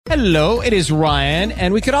Hello, it is Ryan,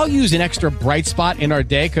 and we could all use an extra bright spot in our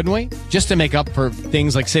day, couldn't we? Just to make up for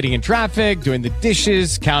things like sitting in traffic, doing the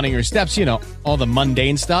dishes, counting your steps, you know, all the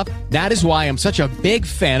mundane stuff. That is why I'm such a big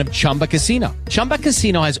fan of Chumba Casino. Chumba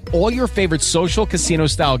Casino has all your favorite social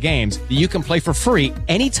casino-style games that you can play for free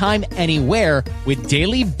anytime, anywhere with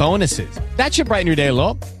daily bonuses. That should brighten your day a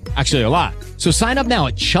little. Actually, a lot. So sign up now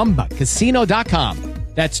at ChumbaCasino.com.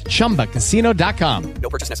 That's ChumbaCasino.com. No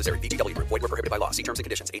purchase necessary. VGW Group. Void where prohibited by law. See terms and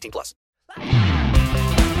conditions. 18+.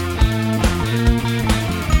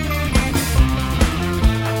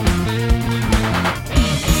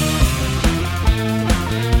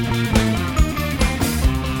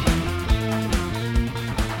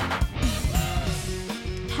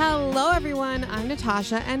 Hello, everyone. I'm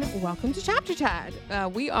Natasha, and welcome to Chapter Chat.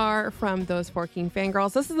 We are from Those Four King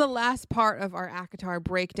Fangirls. This is the last part of our ACOTAR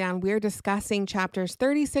breakdown. We're discussing chapters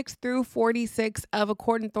 36 through 46 of A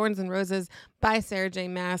Court in Thorns and Roses by Sarah J.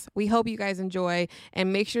 Maas. We hope you guys enjoy,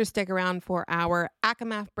 and make sure to stick around for our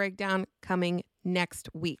ACOMAF breakdown coming next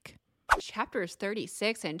week. Chapters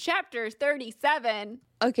 36 and chapters 37.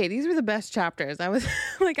 Okay, these were the best chapters. I was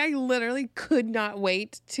like, I literally could not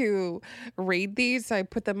wait to read these. So I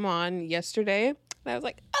put them on yesterday. And I was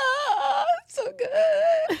like, it's so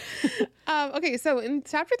good. Okay, so in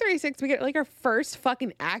chapter 36, we get like our first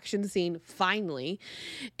fucking action scene, finally.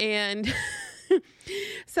 And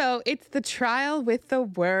so it's the trial with the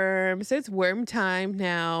worm. So it's worm time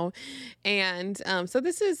now. And so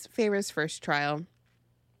this is Feyre's first trial.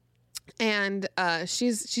 And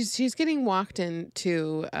she's getting walked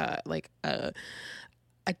into like a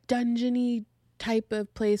dungeony type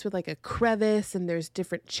of place with like a crevice, and there's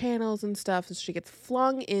different channels and stuff. So she gets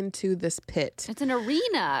flung into this pit. It's an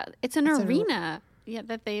arena. It's an arena. Yeah,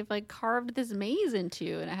 that they've like carved this maze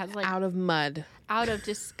into, and it has like out of mud, out of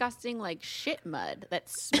disgusting like shit mud that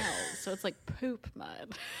smells. So it's like poop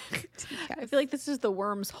mud. Yes. I feel like this is the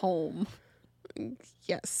worm's home.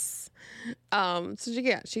 Yes. So she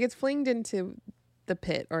gets flinged into the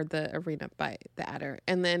pit or the arena by the adder,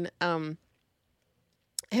 and then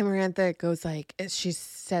Amarantha goes like, she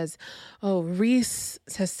says, "Oh, Rhys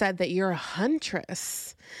has said that you're a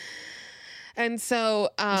huntress," and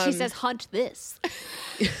so she says, "Hunt this."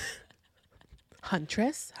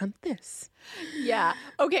 Huntress, hunt this. Yeah.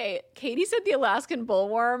 Okay. Katie said the Alaskan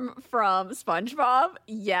bullworm from SpongeBob.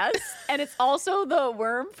 Yes. And it's also the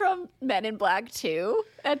worm from Men in Black 2.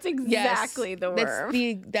 That's exactly the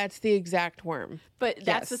worm. That's the exact worm. But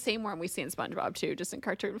that's the same worm we see in SpongeBob too, just in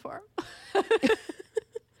cartoon form.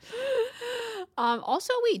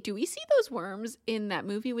 Also, wait, do we see those worms in that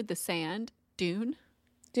movie with the sand? Dune?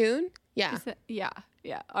 Yeah. Yeah.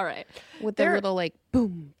 All right. With their little like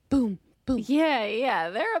boom, boom, boom. Yeah.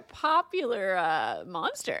 They're a popular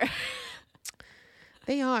monster.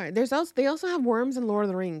 They are. They also have worms in Lord of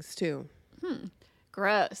the Rings too.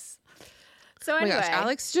 Gross. So anyway, oh my gosh,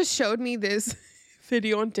 Alex just showed me this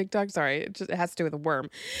video on TikTok. Sorry, it has to do with a worm.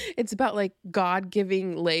 It's about like God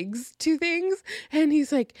giving legs to things, and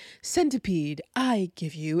he's like, "Centipede, I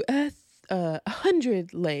give you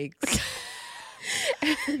 100 legs."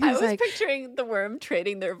 I was like, picturing the worm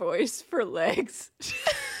trading their voice for legs.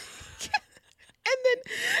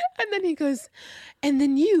 And then he goes, "And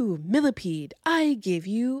then you, millipede, I give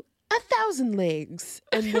you 1,000 legs."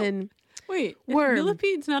 And then wait, worm.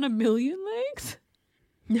 Millipede's not 1,000,000 legs?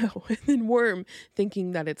 No. And then worm,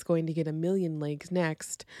 thinking that it's going to get 1,000,000 legs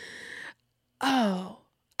next. "Oh,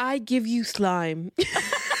 I give you slime."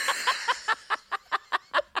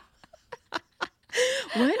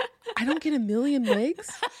 What? I don't get 1,000,000 legs?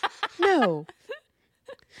 No.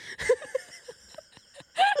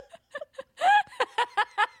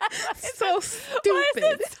 So stupid. Why is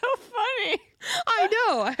it so funny? I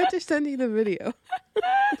know. I have to send you the video.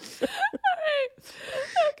 Right.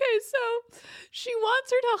 Okay, so she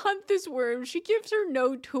wants her to hunt this worm. She gives her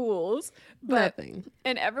no tools. Nothing.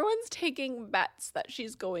 And everyone's taking bets that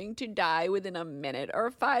she's going to die within a minute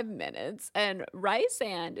or 5 minutes. And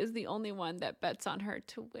Rysand is the only one that bets on her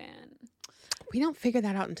to win. We don't figure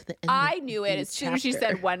that out until the end. I knew it as soon as she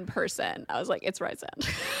said one person. I was like, it's Rysand.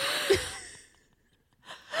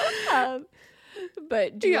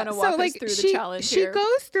 But do you want to walk us through the challenge here? She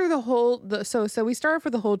goes through the whole, so we start off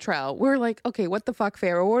with the whole trial. We're like, okay, what the fuck,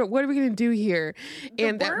 Pharaoh? What are we going to do here?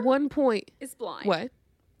 And at one point... is blind. What?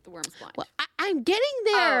 The worm's blind. Well, I'm getting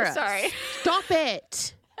there. Oh, sorry. Stop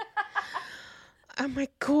it. Oh my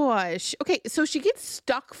gosh. Okay, so she gets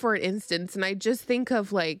stuck for an instance, and I just think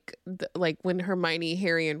of like when Hermione,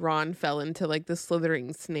 Harry, and Ron fell into like the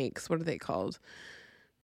slithering snakes. What are they called?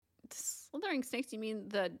 Slithering snakes? You mean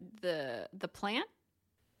the plant?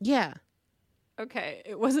 Yeah. Okay,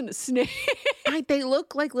 it wasn't a snake. They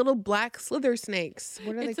look like little black slither snakes.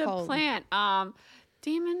 What are they called? It's a plant.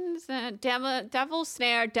 Demons, devil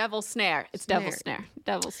snare. It's devil snare.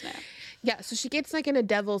 Yeah, so she gets like in a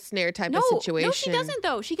devil snare type of situation. No, she doesn't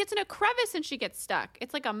though. She gets in a crevice and she gets stuck.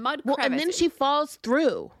 It's like a mud crevice. And then she falls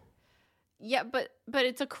through. Yeah, but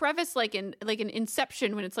it's a crevice like an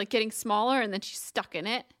Inception when it's like getting smaller and then she's stuck in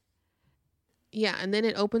it. Yeah, and then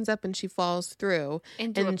it opens up and she falls through.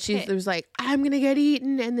 Into and there's like, I'm going to get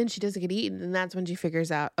eaten. And then she doesn't get eaten. And that's when she figures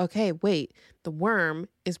out, okay, wait, the worm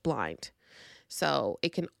is blind. So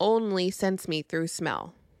it can only sense me through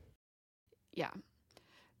smell. Yeah.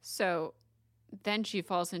 So then she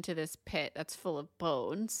falls into this pit that's full of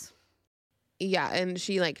bones. Yeah, and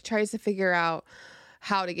she like tries to figure out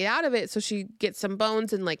how to get out of it. So she gets some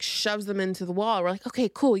bones and like shoves them into the wall. We're like, okay,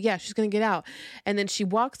 cool. Yeah, she's going to get out. And then she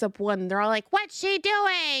walks up one and they're all like, what's she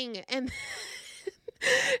doing? And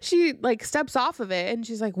she like steps off of it and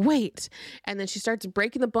she's like, wait. And then she starts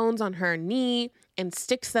breaking the bones on her knee and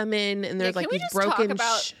sticks them in. And there's like these broken. Talk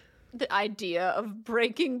about the idea of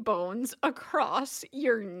breaking bones across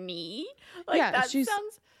your knee? Like that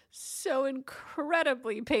sounds so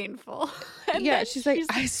incredibly painful. And yeah, she's like,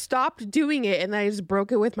 I stopped doing it and I just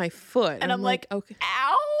broke it with my foot. And I'm like, okay.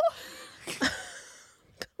 Ow.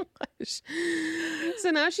 Gosh. So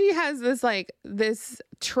now she has this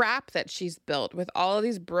trap that she's built with all of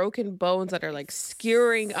these broken bones that are like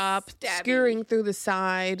skewering up, skewering through the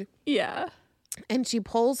side. Yeah. And she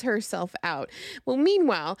pulls herself out. Well,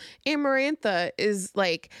 meanwhile, Amarantha is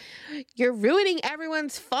like, you're ruining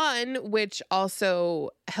everyone's fun, which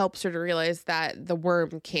also helps her to realize that the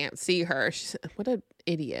worm can't see her. What an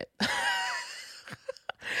idiot.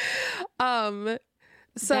 So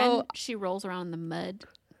then she rolls around in the mud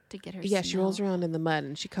to get her she rolls around in the mud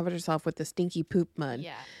and she covered herself with the stinky poop mud.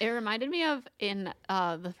 Yeah. It reminded me of in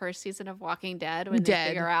the first season of Walking Dead when they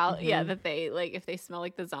figure out that they like if they smell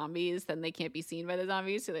like the zombies then they can't be seen by the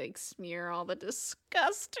zombies, so they like smear all the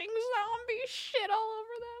disgusting zombie shit all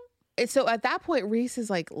over them. And so at that point Reese is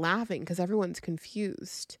like laughing because everyone's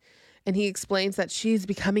confused. And he explains that she's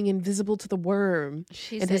becoming invisible to the worm.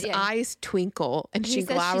 And his eyes twinkle and she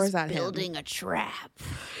glowers at him. Building a trap.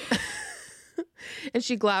 And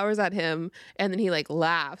she glowers at him and then he like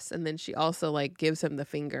laughs and then she also like gives him the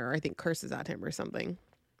finger, or I think curses at him or something.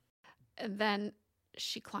 And then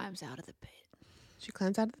she climbs out of the pit. She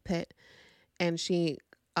climbs out of the pit and she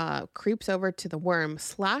creeps over to the worm,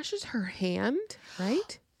 slashes her hand,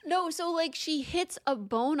 right? No, so like she hits a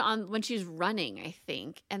bone on when she's running, I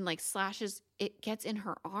think, and like slashes, it gets in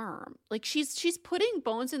her arm. Like she's putting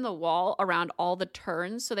bones in the wall around all the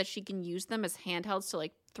turns so that she can use them as handhelds to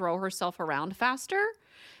like throw herself around faster.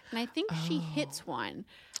 And I think she hits one.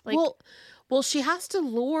 Like, well, she has to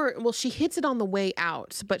lure. Well, she hits it on the way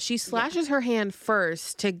out, but she slashes her hand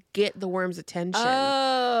first to get the worm's attention.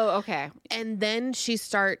 Oh, okay. And then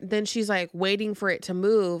she's like waiting for it to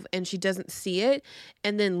move, and she doesn't see it.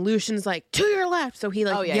 And then Lucian's like, "To your left!" So he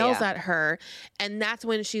yells at her, and that's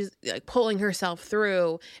when she's like pulling herself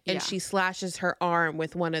through, and she slashes her arm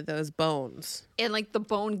with one of those bones. And like the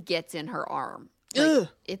bone gets in her arm. Like,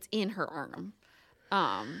 it's in her arm.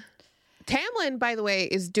 Tamlin, by the way,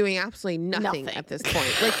 is doing absolutely nothing at this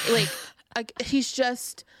point. Like he's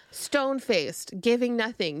just stone-faced, giving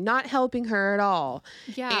nothing, not helping her at all.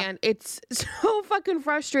 Yeah. And it's so fucking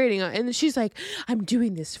frustrating. And she's like, I'm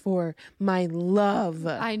doing this for my love.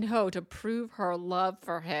 I know, to prove her love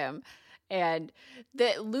for him. And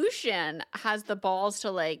that Lucian has the balls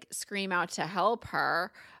to like scream out to help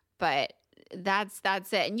her, but that's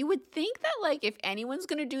it. And you would think that like if anyone's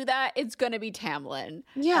gonna do that, it's gonna be Tamlin.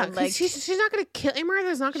 Yeah, like she's not gonna kill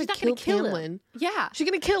Amarantha's not gonna kill Tamlin. Yeah, she's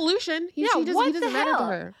gonna kill Lucian. He doesn't matter to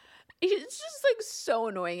her. It's just like so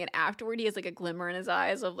annoying. And afterward, he has like a glimmer in his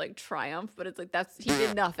eyes of like triumph, but it's like he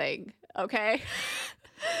did nothing. Okay.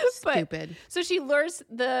 Stupid. So she lures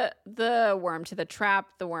the worm to the trap.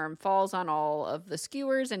 The worm falls on all of the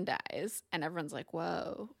skewers and dies. And everyone's like,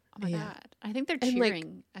 whoa. Oh my God. I think they're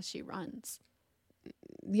cheering as she runs.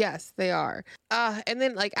 Yes, they are. And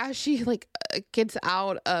then like as she like gets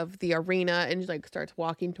out of the arena and like starts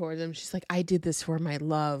walking towards him, she's like, I did this for my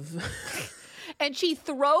love. And she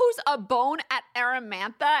throws a bone at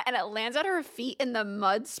Aramantha and it lands at her feet and the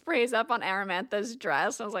mud sprays up on Aramantha's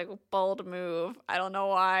dress. I was like, bold move. I don't know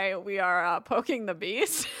why we are poking the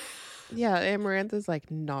beast. Yeah, Amarantha's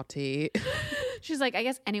like naughty. She's like, I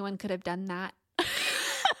guess anyone could have done that.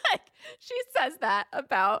 She says that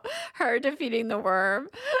about her defeating the worm.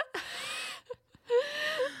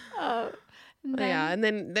 And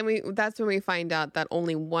then that's when we find out that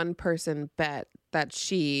only one person bet that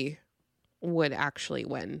she would actually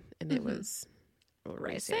win, and it was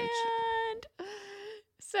Rysand.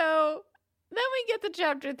 So then we get to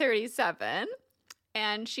chapter 37.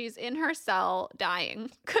 And she's in her cell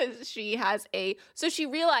dying because she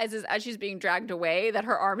realizes as she's being dragged away that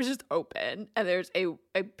her arm is just open and there's a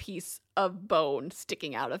piece of bone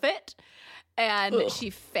sticking out of it. And she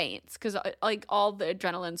faints because like all the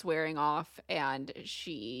adrenaline's wearing off and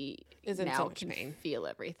she is in now so much can pain. Feel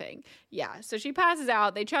everything. Yeah. So she passes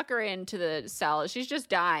out. They chuck her into the cell. She's just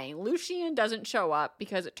dying. Lucien doesn't show up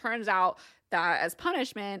because it turns out that as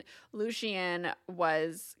punishment, Lucien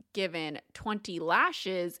was given 20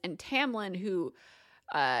 lashes, and Tamlin, who,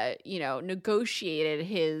 negotiated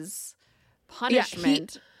his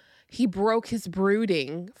punishment. Yeah, he broke his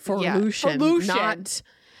brooding for Lucien. Not.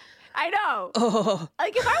 I know. Oh.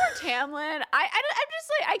 Like if I were Tamlin, I'm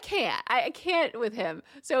just like I can't with him.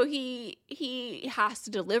 So he has to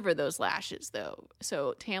deliver those lashes though.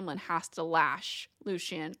 So Tamlin has to lash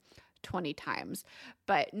Lucien 20 times,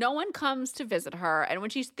 but no one comes to visit her. And when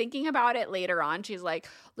she's thinking about it later on, she's like,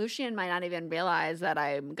 Lucien might not even realize that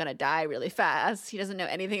I'm gonna die really fast. He doesn't know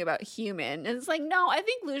anything about human. And it's like, no, I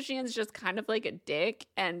think Lucien's just kind of like a dick,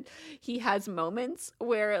 and he has moments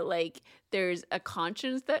where like there's a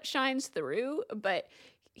conscience that shines through, but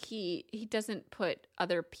he doesn't put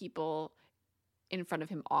other people in front of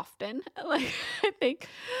him often. Like I think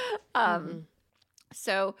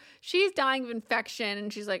So she's dying of infection,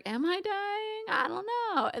 and she's like, am I dying? I don't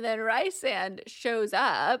know. And then Rysand shows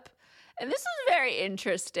up, and this is very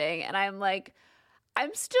interesting. And I'm like, I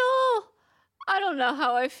don't know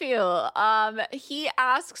how I feel. He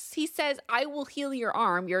says, I will heal your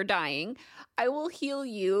arm. You're dying. I will heal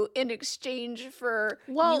you in exchange for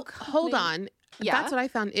you hold on. Yeah? That's what I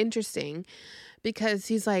found interesting, because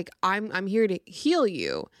he's like, I'm here to heal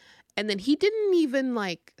you. And then he didn't even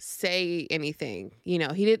like say anything, he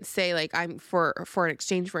didn't say like I'm for an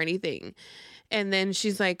exchange for anything. And then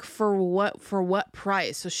she's like, for what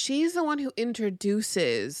price? So she's the one who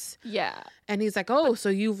introduces. Yeah. And he's like, oh, so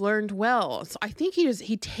you've learned well. So I think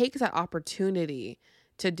he takes that opportunity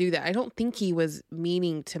to do that. I don't think he was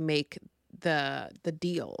meaning to make the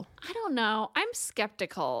deal. I don't know. I'm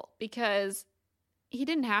skeptical because he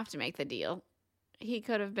didn't have to make the deal. He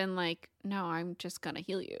could have been like, no, I'm just going to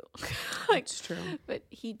heal you. That's true. But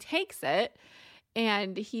he takes it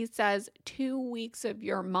and he says, 2 weeks of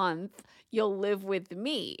your month, you'll live with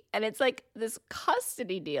me. And it's like this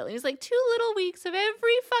custody deal. And he's like, 2 little weeks of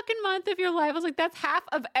every fucking month of your life. I was like, that's half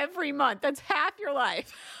of every month. That's half your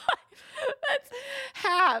life. That's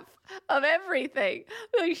half of everything.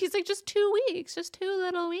 He's like, just 2 weeks, just 2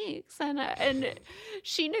 little weeks. And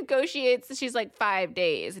she negotiates, she's like 5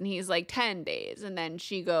 days, and he's like 10 days. And then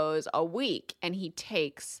she goes a week, and he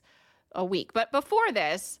takes a week. But before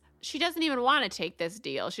this, she doesn't even want to take this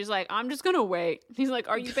deal. She's like, I'm just going to wait. He's like,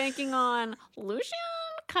 are you banking on Lucien?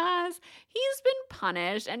 Because he's been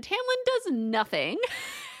punished, and Tamlin does nothing.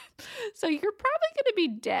 So you're probably going to be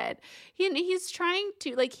dead. He's trying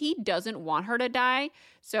to, like, he doesn't want her to die.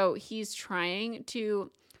 So he's trying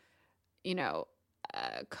to,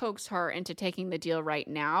 coax her into taking the deal right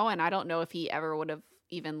now. And I don't know if he ever would have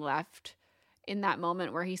even left in that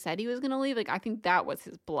moment where he said he was going to leave. Like, I think that was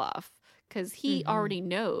his bluff, because he already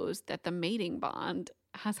knows that the mating bond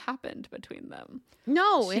has happened between them.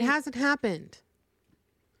 No, it hasn't happened.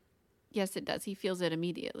 Yes, it does. He feels it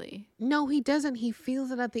immediately. No, he doesn't. He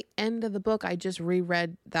feels it at the end of the book. I just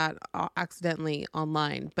reread that accidentally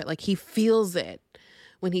online. But like, he feels it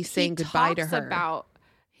when he's saying goodbye to her.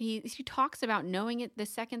 He talks about knowing it the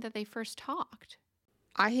second that they first talked.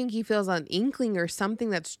 I think he feels an inkling or something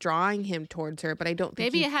that's drawing him towards her, but I don't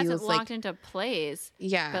think maybe it hasn't locked into place.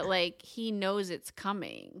 Yeah. But like, he knows it's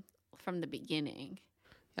coming from the beginning.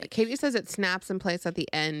 Katie says it snaps in place at the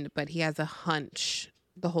end, but he has a hunch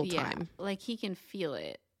the whole time. Like, he can feel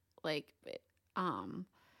it. Like,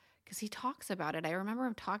 because he talks about it. I remember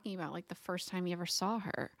him talking about like the first time he ever saw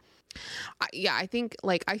her. I think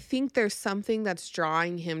there's something that's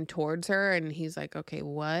drawing him towards her, and he's like, okay,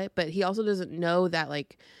 what? But he also doesn't know that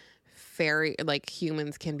like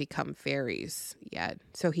humans can become fairies yet.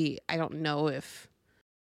 So I don't know,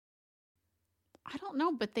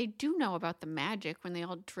 but they do know about the magic when they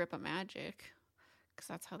all drip a magic, because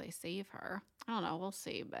that's how they save her. I don't know. We'll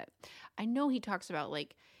see. But I know he talks about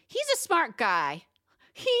like, he's a smart guy.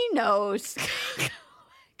 He knows.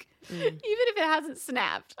 Even if it hasn't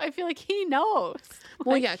snapped, I feel like he knows.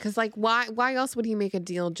 Well, yeah, because like, why else would he make a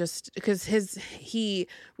deal? Just because he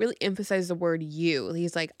really emphasized the word "you."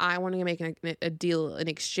 He's like, I want to make a deal in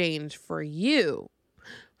exchange for you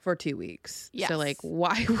for 2 weeks. Yes. So like,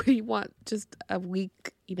 why would he want just a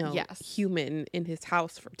weak, human in his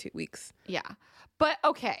house for 2 weeks? Yeah, but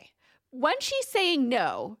okay. when she's saying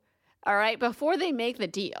no, all right, before they make the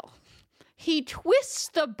deal, he twists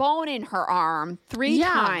the bone in her arm 3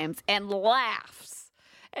 times and laughs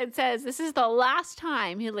and says this is the last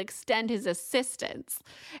time he'll extend his assistance.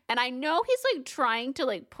 And I know he's like trying to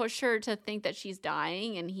like push her to think that she's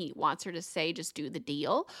dying and he wants her to say just do the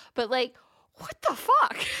deal. But like, what the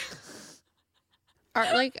fuck?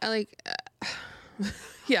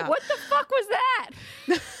 Yeah. What the fuck was that?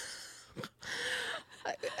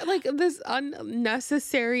 Like this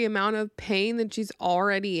unnecessary amount of pain that she's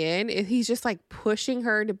already in. He's just like pushing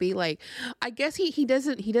her to be like, I guess he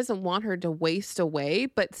doesn't want her to waste away,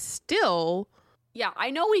 but still. Yeah, I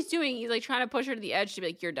know what he's doing. He's like trying to push her to the edge to be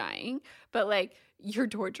like, you're dying, but like you're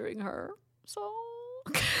torturing her. So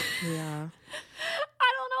yeah.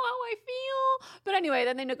 I don't know how I feel. But anyway,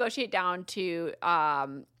 then they negotiate down to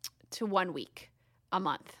 1 week, a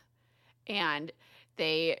month. And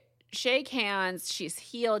they shake hands. She's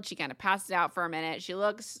healed. She kind of passes out for a minute. She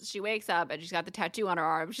wakes up and she's got the tattoo on her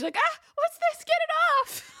arm. She's like, what's this? Get it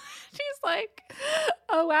off. She's like,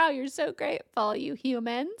 oh, wow, you're so grateful, you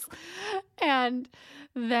humans. And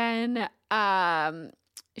then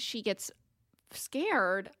she gets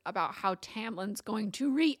scared about how Tamlin's going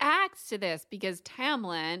to react to this because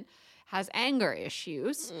Tamlin has anger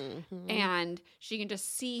issues and she can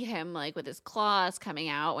just see him like with his claws coming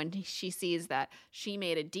out when she sees that she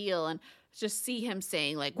made a deal and just see him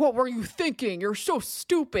saying like, what were you thinking? You're so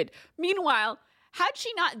stupid. Meanwhile, had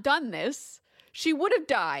she not done this, she would have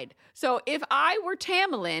died. So if I were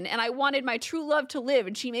Tamlin and I wanted my true love to live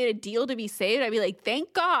and she made a deal to be saved, I'd be like,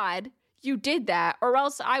 thank God you did that or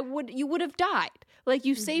else you would have died. Like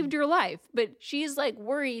you saved your life, but she's like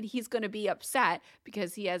worried he's going to be upset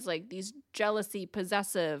because he has like these jealousy,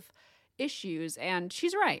 possessive issues, and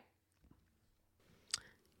she's right.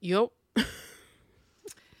 Yep.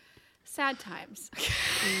 Sad times.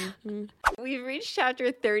 We've reached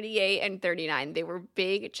chapter 38 and 39. They were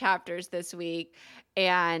big chapters this week,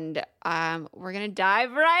 and we're going to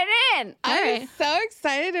dive right in. I'm so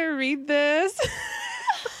excited to read this.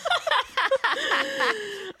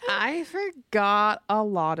 I forgot a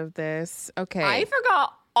lot of this. Okay. I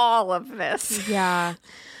forgot all of this. Yeah.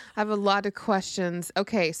 I have a lot of questions.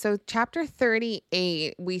 Okay, so chapter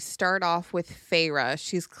 38, we start off with Feyre.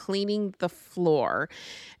 She's cleaning the floor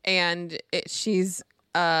and she's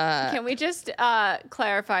Can we just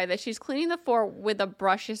clarify that she's cleaning the floor with a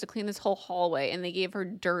brush just to clean this whole hallway, and they gave her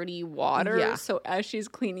dirty water. Yeah. So as she's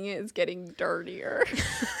cleaning it, it's getting dirtier.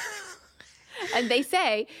 And they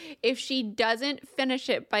say if she doesn't finish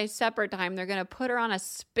it by supper time, they're going to put her on a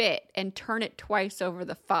spit and turn it twice over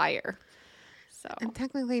the fire. So, and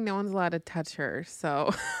technically no one's allowed to touch her,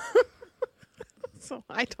 so so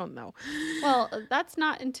I don't know. Well, that's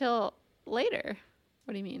not until later.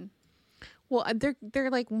 What do you mean? Well, they're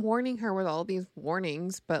like warning her with all these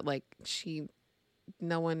warnings, but like she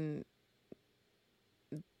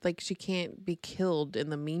can't be killed in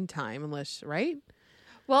the meantime unless, right?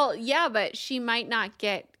 Well, yeah, but she might not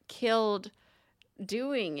get killed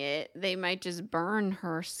doing it. They might just burn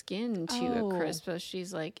her skin to a crisp so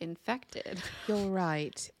she's like infected. You're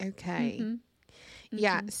right. Okay. Mm-hmm.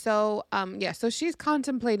 Yeah. So, so she's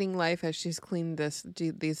contemplating life as she's cleaned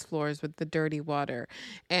these floors with the dirty water,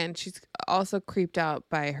 and she's also creeped out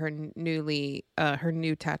by her her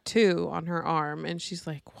new tattoo on her arm, and she's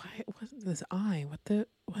like, "What's this eye?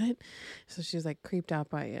 What?" So she's like creeped out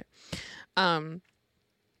by it.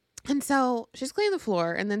 And so she's cleaning the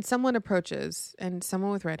floor, and then someone approaches, and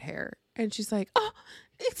someone with red hair, and she's like, "Oh,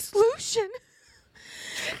 it's Lucian."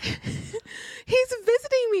 He's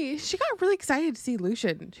visiting me. She got really excited to see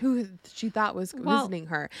Lucian, who she thought was visiting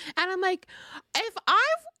her. And I'm like,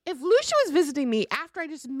 if Lucian was visiting me after I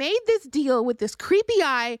just made this deal with this creepy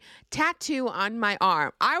eye tattoo on my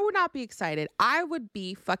arm, I would not be excited. I would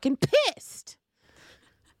be fucking pissed.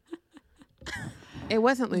 It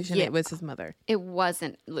wasn't Lucian. Yeah. It was his mother. It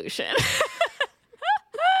wasn't Lucian.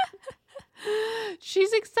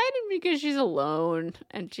 She's excited because she's alone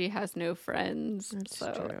and she has no friends. That's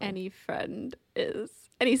so true.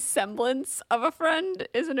 Any semblance of a friend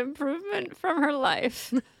is an improvement from her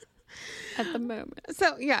life at the moment.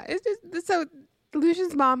 So yeah, it's just so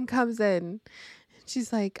Lucian's mom comes in.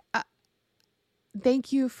 She's like,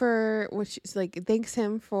 "Thank you for what?" She's like, thanks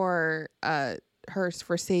him for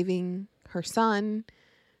for saving her son,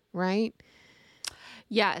 right?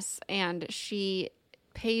 Yes, and she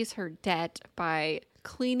pays her debt by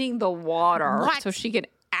cleaning the water so she can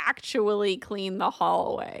actually clean the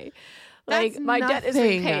hallway. Like, my debt is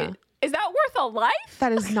repaid. Is that worth a life?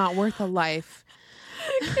 That is not worth a life.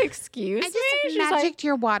 Excuse me? I just magicked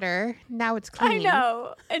your water. Now it's clean. I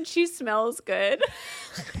know. And she smells good.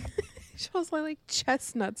 smells like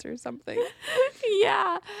chestnuts or something.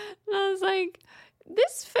 Yeah. And I was like,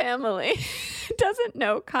 this family doesn't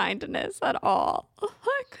know kindness at all.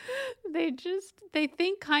 Like, they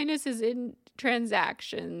think kindness is in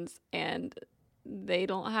transactions, and they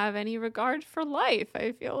don't have any regard for life,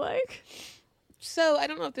 I feel like. So I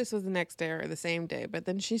don't know if this was the next day or the same day, but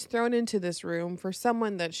then she's thrown into this room for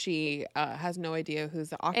someone that she has no idea who's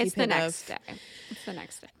the occupant of. It's the next day. It's the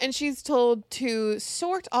next day. And she's told to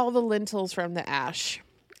sort all the lentils from the ash.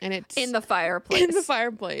 And it's in the fireplace. In the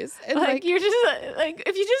fireplace. And like you're just like,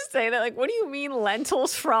 if you just say that, like, what do you mean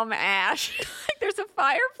lentils from ash? Like, there's a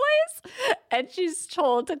fireplace, and she's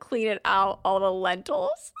told to clean it out, all the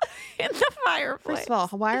lentils in the fireplace. First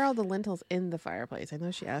of all, why are all the lentils in the fireplace? I know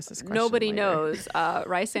she asked this question. Nobody later. knows.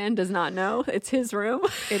 Rysand does not know. It's his room.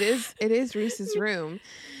 It is Reese's room.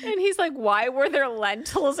 And he's like, why were there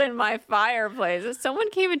lentils in my fireplace? Someone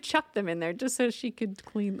came and chucked them in there just so she could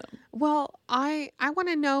clean them. Well, I want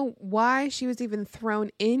to know why she was even thrown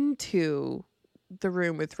into the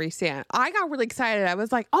room with Rhysand. I got really excited. I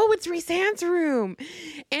was like, oh, it's Rhysand's room.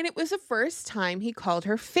 And it was the first time he called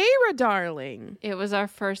her Feyre darling. It was our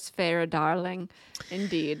first Feyre darling.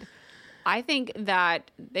 Indeed. I think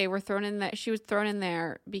that she was thrown in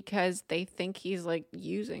there because they think he's like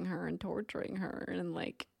using her and torturing her, and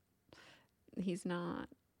like he's not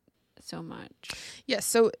so much. Yes.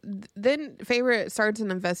 So then Feyre starts an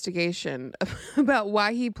investigation about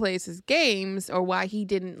why he plays his games, or why he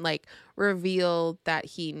didn't like reveal that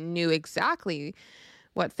he knew exactly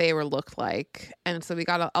what Feyre looked like. And so we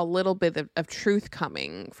got a little bit of truth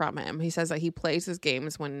coming from him. He says that he plays his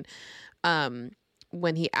games when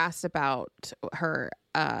he asked about her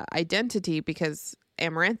identity, because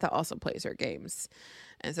Amarantha also plays her games.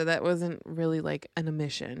 And so that wasn't really like an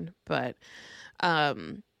omission, but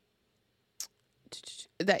and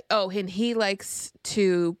he likes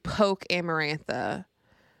to poke Amarantha.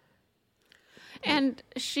 And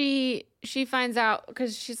she finds out,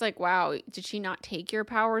 because she's like, wow, did she not take your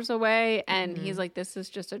powers away? And he's like, this is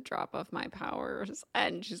just a drop of my powers.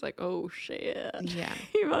 And she's like, oh shit. Yeah.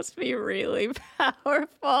 He must be really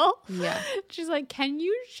powerful. Yeah. She's like, can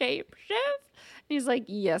you shapeshift? And he's like,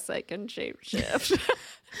 yes, I can shapeshift.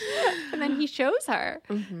 And then he shows her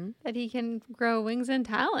that he can grow wings and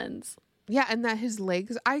talons. Yeah, and that his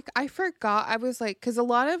legs, I forgot. I was like, because a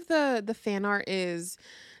lot of the fan art is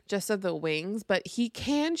just of the wings, but he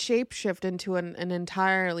can shapeshift into an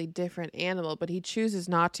entirely different animal, but he chooses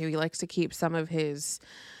not to. He likes to keep some of his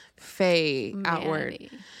fae outward.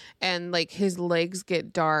 And like his legs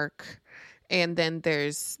get dark, and then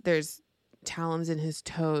there's talons in his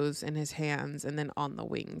toes and his hands, and then on the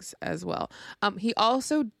wings as well. He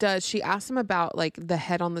also does, she asked him about like the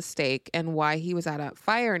head on the stake and why he was at a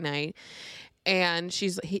fire night, and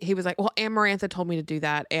he was like, well, Amarantha told me to do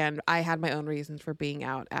that, and I had my own reasons for being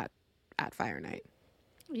out at fire night.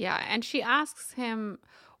 Yeah, and she asks him,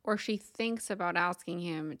 or she thinks about asking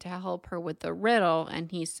him to help her with the riddle,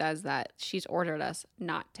 and he says that she's ordered us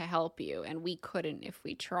not to help you, and we couldn't if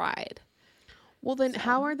we tried. Well, then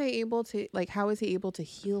how are they able to, like, how is he able to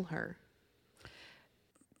heal her?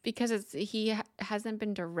 Because he hasn't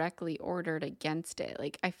been directly ordered against it.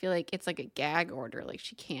 Like, I feel like it's like a gag order. Like,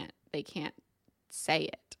 they can't say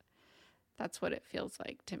it. That's what it feels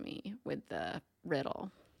like to me with the riddle.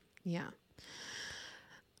 Yeah.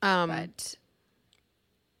 But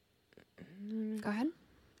go ahead.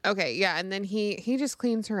 Okay, yeah, and then he just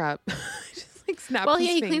cleans her up. Like snaps well, his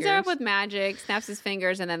he fingers. cleans her up with magic, snaps his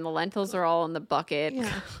fingers, and then the lentils are all in the bucket.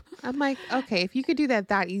 Yeah. I'm like, okay, if you could do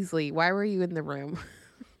that easily, why were you in the room?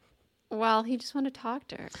 Well, he just wanted to talk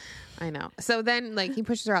to her. I know. So then, like, he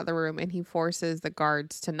pushes her out the room, and he forces the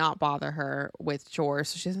guards to not bother her with chores,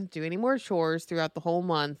 so she doesn't do any more chores throughout the whole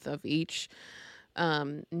month of each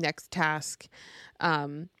next task.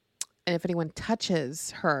 And if anyone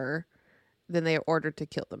touches her, then they are ordered to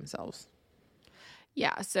kill themselves.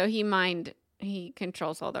 Yeah. So he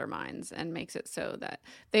controls all their minds and makes it so that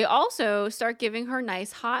they also start giving her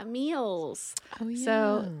nice hot meals. Oh, yeah.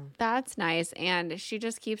 So that's nice. And she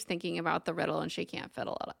just keeps thinking about the riddle, and she can't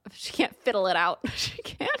fiddle it out. She can't fiddle it out.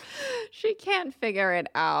 She can't figure it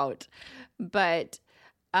out. But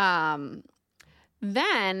then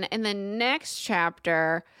in the next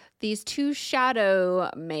chapter, these two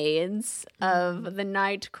shadow maids of the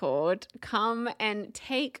Night Court come and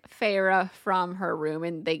take Feyre from her room,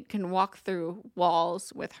 and they can walk through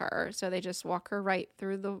walls with her. So they just walk her right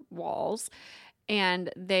through the walls,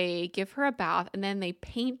 and they give her a bath, and then they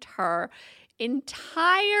paint her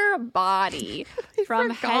entire body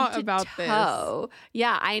from head to toe. This.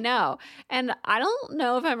 Yeah, I know. And I don't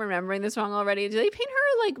know if I'm remembering this wrong already. Do they paint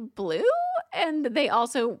her like blue? And they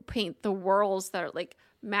also paint the whorls that are like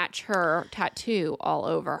match her tattoo all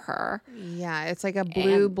over her. Yeah, it's like a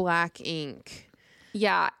blue black ink.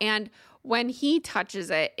 Yeah, and when he touches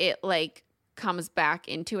it, it like comes back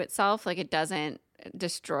into itself. Like it doesn't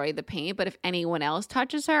destroy the paint, but if anyone else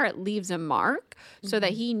touches her, it leaves a mark so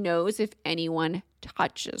that he knows if anyone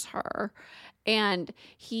touches her. And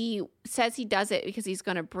he says he does it because he's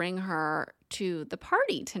going to bring her to the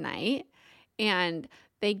party tonight. And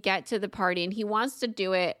they get to the party and he wants to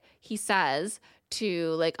do it, he says,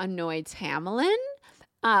 to like annoy Tamlin,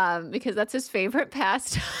 because that's his favorite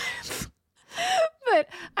pastime. But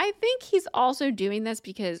I think he's also doing this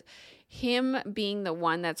because him being the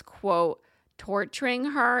one that's, quote, torturing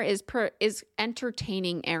her is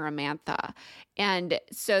entertaining Aramantha. And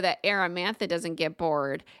so that Aramantha doesn't get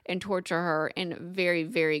bored and torture her in very,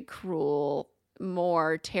 very cruel,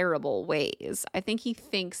 more terrible ways. I think he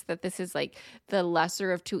thinks that this is like the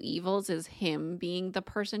lesser of two evils is him being the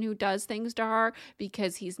person who does things to her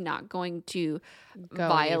because he's not going to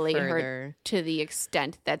violate her to the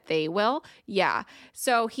extent that they will. Yeah.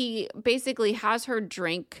 So he basically has her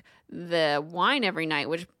drink the wine every night,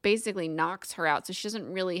 which basically knocks her out. So she doesn't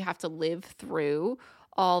really have to live through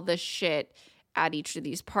all the shit at each of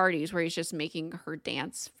these parties where he's just making her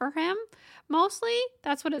dance for him. Mostly,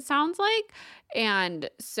 that's what it sounds like. And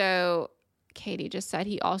so Katie just said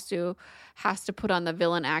he also has to put on the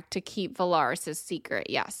villain act to keep Valaris' secret.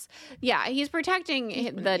 Yes. Yeah, he's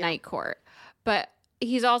protecting the Night Court. But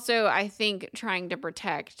he's also, I think, trying to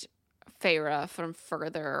protect Feyre from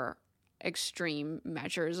further extreme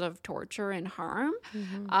measures of torture and harm,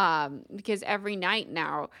 because every night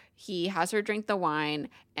now he has her drink the wine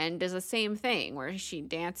and does the same thing where she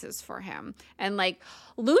dances for him. And like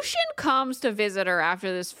Lucien comes to visit her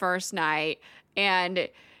after this first night and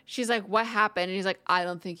she's like, what happened? And he's like, I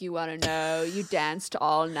don't think you want to know. You danced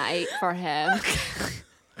all night for him.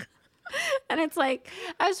 And it's like,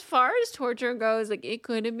 as far as torture goes, like it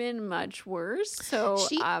could have been much worse. So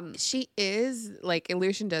she is like,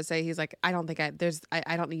 Lucien does say, he's like, I don't think I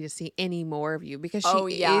don't need to see any more of you, because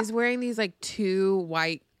she is wearing these like two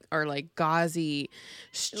white or like gauzy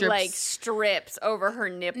strips over her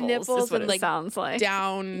nipples is what and, it sounds like,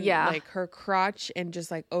 down like her crotch and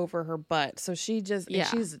just like over her butt. So she just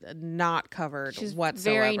she's not covered. She's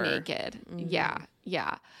whatsoever. Very naked. Yeah.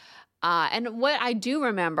 And what I do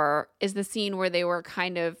remember is the scene where they were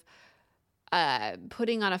kind of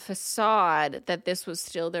putting on a facade that this was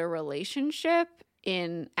still their relationship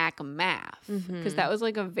in Akamath, because that was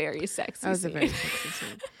like a very sexy scene. That was a very sexy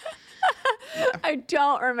scene. I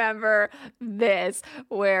don't remember this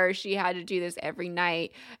where she had to do this every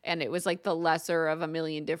night and it was like the lesser of a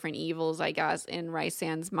million different evils, I guess, in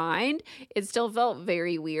Rysand's mind. It still felt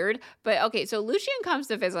very weird. But okay, so Lucien comes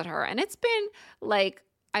to visit her and it's been like,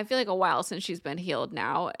 I feel like a while since she's been healed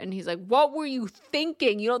now. And he's like, what were you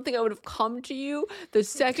thinking? You don't think I would have come to you the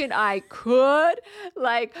second I could?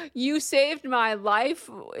 Like, you saved my life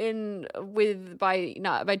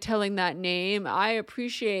by telling that name. I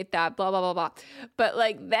appreciate that, blah, blah, blah, blah. But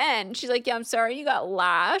like, then she's like, yeah, I'm sorry you got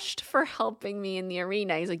lashed for helping me in the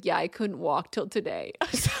arena. He's like, yeah, I couldn't walk till today.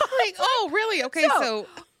 So, like, oh, really? Okay,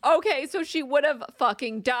 so she would have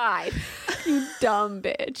fucking died. You dumb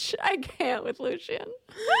bitch. I can't with Lucien.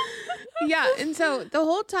 Yeah, and so the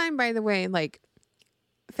whole time, by the way, like,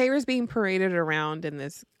 Feyre's being paraded around in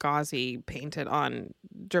this gauzy, painted on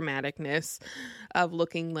dramaticness of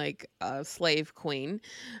looking like a slave queen.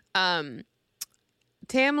 Tamlin,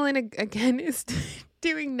 again, is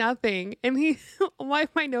doing nothing. And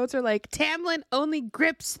my notes are like, Tamlin only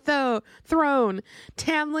grips the throne.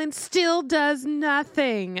 Tamlin still does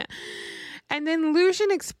nothing. And then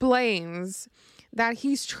Lucien explains that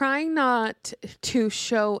he's trying not to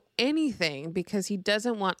show anything because he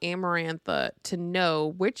doesn't want Amarantha to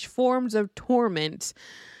know which forms of torment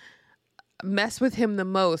mess with him the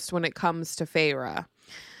most when it comes to Feyre.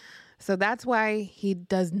 So that's why he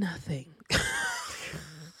does nothing.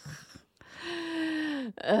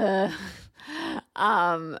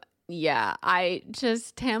 Yeah,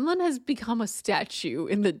 Tamlin has become a statue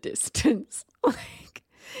in the distance. Like,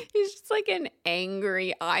 he's just like an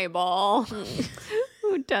angry eyeball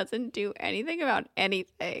who doesn't do anything about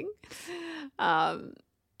anything. Yeah,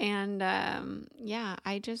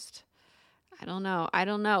 I don't know.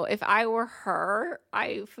 If I were her,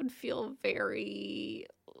 I would feel very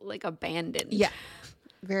like abandoned. Yeah,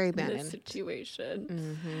 very abandoned. In this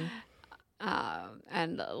situation.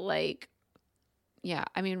 And like, yeah,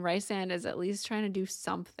 I mean, Rysand is at least trying to do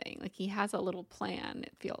something. Like, he has a little plan,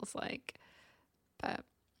 it feels like. But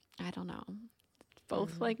I don't know.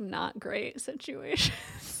 Both like not great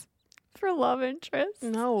situations. for love interest.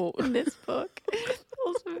 No. In this book. It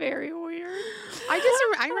was very weird.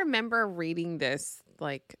 I remember reading this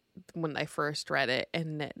like when I first read it,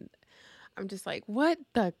 and then I'm just like, what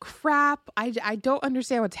the crap? I don't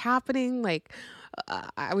understand what's happening. Like,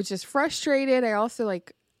 I was just frustrated. I also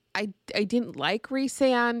like, I didn't like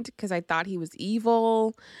Rhysand because I thought he was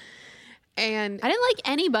evil. And I didn't like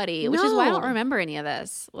anybody, which is why I don't remember any of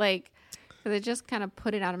this. Like, because it just kind of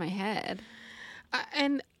put it out of my head.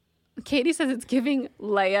 And Katie says it's giving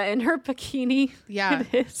Leia in her bikini. Yeah,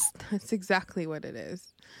 it is. That's exactly what it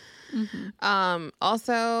is. Mm-hmm.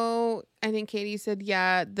 Also, I think Katie said,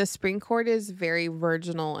 yeah, the spring court is very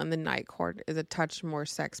virginal and the night court is a touch more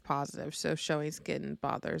sex positive. So showing skin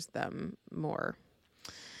bothers them more.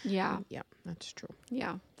 Yeah. Yeah, that's true.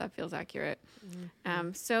 Yeah, that feels accurate.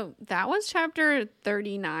 Mm-hmm. So that was chapter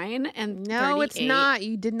 39 and no, 38. it's not.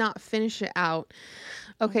 You did not finish it out.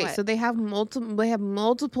 Okay, so they have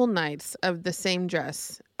multiple nights of the same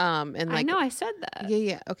dress. And like, I know I said that.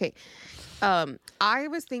 Yeah. Okay. I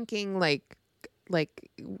was thinking like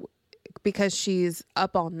because she's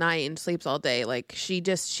up all night and sleeps all day, like she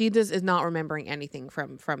just is not remembering anything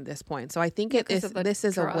from this point. So I think this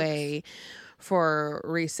is a way for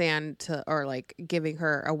Rhysand to, or like giving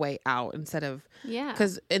her a way out instead of,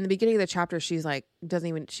 because in the beginning of the chapter she's like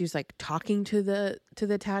she's like talking to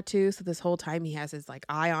the tattoo. So this whole time he has his like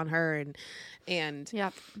eye on her and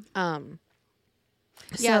yep.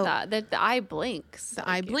 So, yeah, the eye blinks. The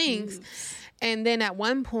eye blinks. And then at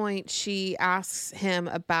one point she asks him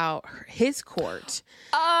about his court.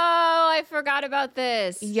 Oh, I forgot about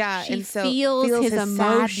this. Yeah. She and so feels his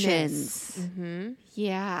emotions. Mm-hmm.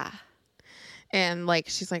 Yeah. And like,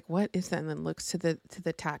 she's like, what is that? And then looks to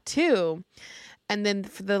the tattoo. And then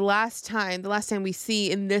for the last time we see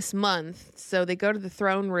in this month, so they go to the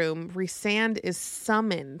throne room, Rhysand is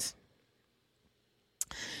summoned.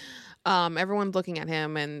 Everyone's looking at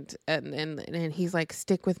him and he's like,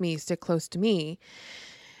 stick with me, stick close to me.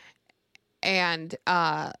 And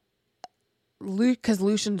because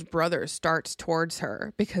Lucian's brother starts towards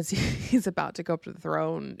her because he's about to go up to the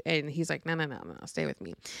throne, and he's like, no, stay with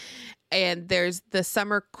me. And there's the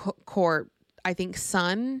summer court, I think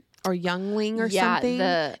son or youngling or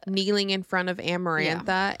something, kneeling in front of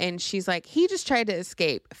Amarantha, and she's like, he just tried to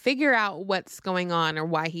escape, figure out what's going on or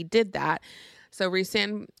why he did that. So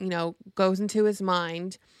Rhysand, goes into his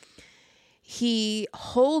mind. He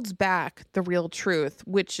holds back the real truth,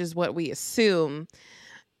 which is what we assume,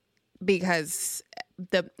 because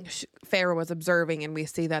the Pharaoh was observing, and we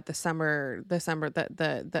see that the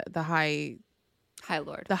High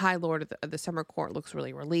Lord of the summer court looks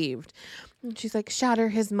really relieved. And she's like, shatter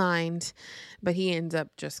his mind, but he ends up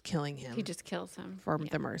just killing him. He just kills him for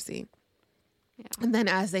the mercy. Yeah. And then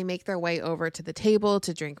as they make their way over to the table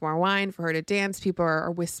to drink more wine for her to dance, people are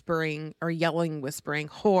whispering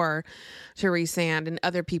whore to Rhysand, and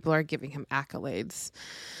other people are giving him accolades.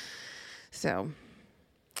 So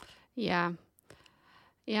yeah.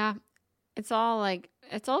 It's all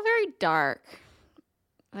very dark.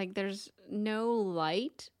 Like, there's no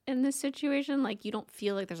light in this situation. Like, you don't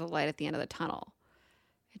feel like there's a light at the end of the tunnel.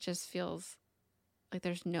 It just feels like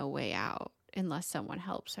there's no way out unless someone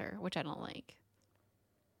helps her, which I don't like.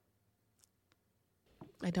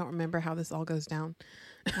 I don't remember how this all goes down.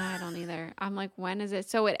 I don't either. I'm like, when is it?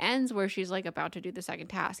 So it ends where she's like about to do the second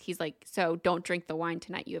task. He's like, so don't drink the wine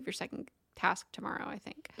tonight. You have your second task tomorrow, I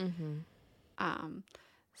think. Mm-hmm.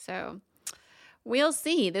 So we'll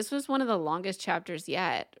see. This was one of the longest chapters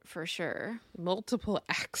yet, for sure. Multiple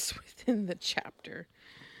acts within the chapter.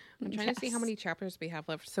 I'm trying to see how many chapters we have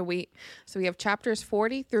left. So we have chapters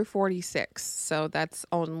 40 through 46. So that's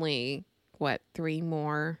only three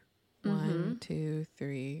more. Mm-hmm. 1, 2,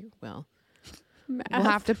 3. Well, math. We'll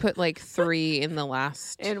have to put like 3 in the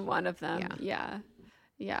last. In one of them. Yeah.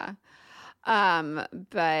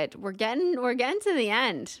 But we're getting to the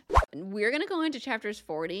end. We're gonna go into chapters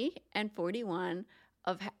 40 and 41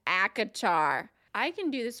 of ACOTAR. I can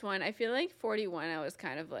do this one. I feel like 41. I was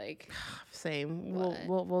kind of like, same.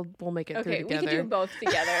 We'll make it through together. Okay, we can do both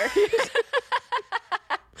together.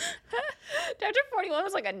 Chapter 41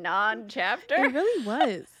 was like a non-chapter. It really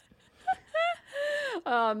was.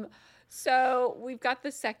 So we've got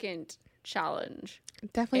the second challenge.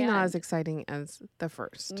 Definitely not as exciting as the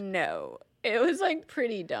first. No, it was like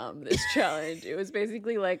pretty dumb, this challenge. It was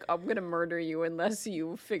basically like, I'm going to murder you unless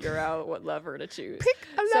you figure out what lever to choose. Pick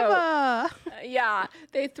a lever. Yeah,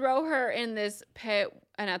 they throw her in this pit,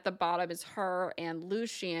 and at the bottom is her, and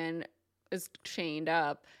Lucian is chained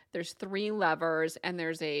up. There's 3 levers, and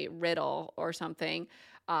there's a riddle or something.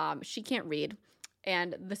 She can't read.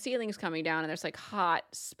 and the ceiling's coming down and there's like hot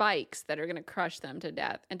spikes that are going to crush them to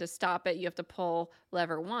death. And to stop it, you have to pull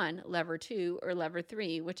lever 1, lever 2, or lever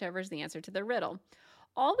 3, whichever is the answer to the riddle.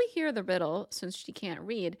 All we hear the riddle, since she can't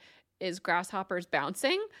read, is grasshoppers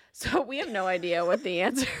bouncing. So we have no idea what the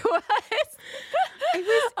answer was.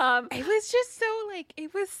 It was just so like,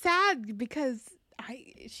 it was sad because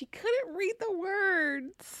she couldn't read the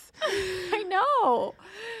words. I know.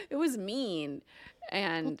 It was mean.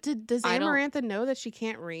 And does Amarantha know that she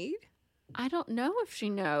can't read? I don't know if she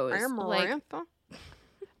knows. Amarantha?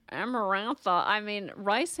 Amarantha. I mean,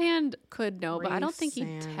 Rice Hand could know, but I don't think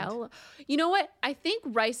he'd tell. You know what? I think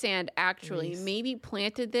Rice Hand actually maybe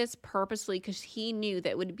planted this purposely because he knew that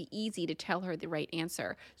it would be easy to tell her the right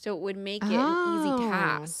answer. So it would make it an easy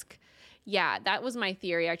task. Yeah, that was my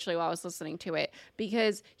theory actually while I was listening to it,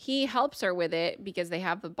 because he helps her with it because they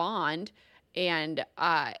have the bond. And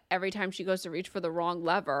every time she goes to reach for the wrong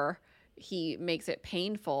lever, he makes it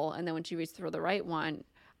painful. And then when she reaches for the right one,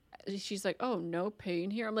 she's like, oh, no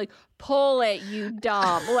pain here. I'm like, pull it, you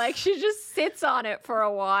dumb. Like, she just sits on it for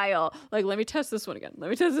a while. Like, let me test this one again. Let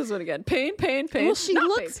me test this one again. Pain, pain, pain. Well, she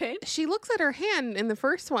looks at her hand in the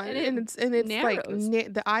first one, and it's like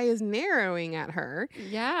the eye is narrowing at her.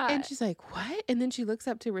 Yeah. And she's like, what? And then she looks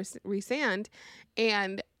up to Resand,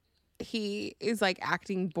 and he is like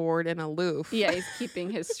acting bored and aloof. Yeah, he's keeping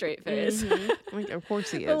his straight face. Mm-hmm. Like, of course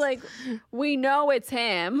he is. But like, we know it's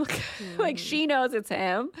him. Like, she knows it's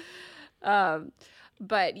him.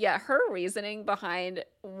 But yeah, her reasoning behind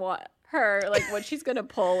what she's gonna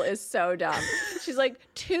pull is so dumb. She's like,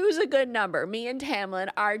 2's a good number. Me and Tamlin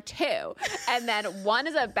are 2. And then 1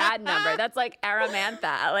 is a bad number. That's like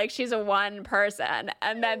Aramantha. Like, she's a 1 person.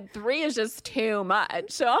 And then 3 is just too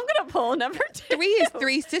much. So I'm gonna pull number 2. 3 is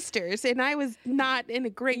 3 sisters, and I was not in a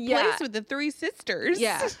great place with the 3 sisters.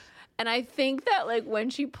 Yeah. And I think that, like, when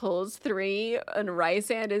she pulls 3 and Rice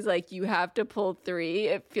Hand is like, you have to pull 3,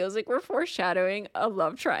 it feels like we're foreshadowing a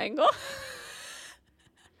love triangle.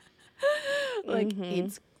 Like,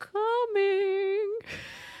 it's coming.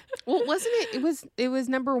 Well, wasn't it? It was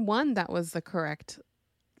number 1 that was the correct.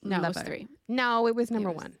 No, lever. it was 3. No, it was number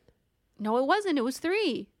 1. No, it wasn't. It was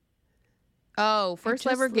 3. Oh, first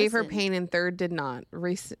lever gave her pain and third did not.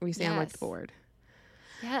 Resand looked bored.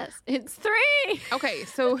 Yes, it's 3. Okay,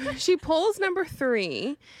 so she pulls number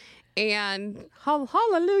 3, and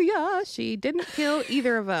hallelujah, she didn't kill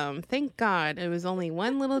either of them. Thank God. It was only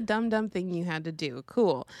one little dumb thing you had to do.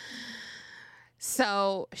 Cool.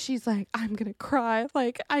 So she's like, I'm going to cry.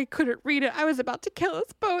 Like, I couldn't read it. I was about to kill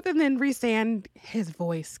us both. And then Resand, his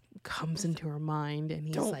voice comes into her mind, and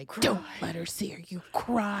he's like, cry. Don't let her see her. You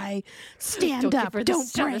cry. Stand up.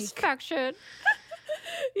 Don't break. Satisfaction.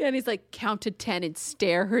 Yeah, and he's like, count to 10 and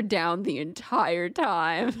stare her down the entire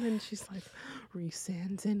time. And then she's like,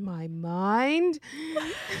 Resand's in my mind.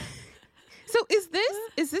 So is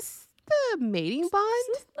this the mating bond?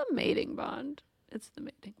 This is the mating bond. It's the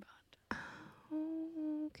mating bond.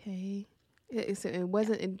 Oh, okay.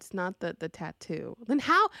 It's not the tattoo. Then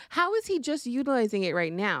how is he just utilizing it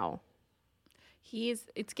right now?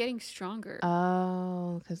 It's getting stronger.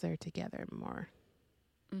 Oh, because they're together more.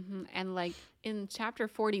 Mm-hmm. And like in chapter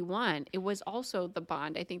 41, it was also the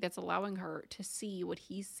bond. I think that's allowing her to see what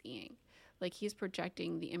he's seeing. Like, he's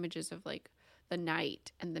projecting the images of like the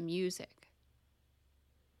night and the music.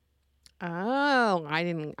 Oh, I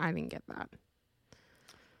didn't get that.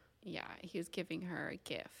 Yeah, he was giving her a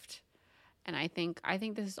gift. And I think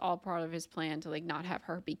this is all part of his plan to like not have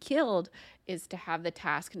her be killed, is to have the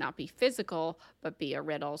task not be physical but be a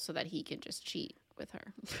riddle so that he can just cheat with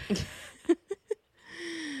her.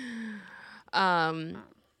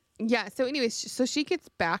 Yeah, so anyways, so she gets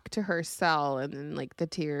back to her cell, and then like the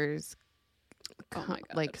tears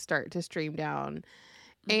start to stream down.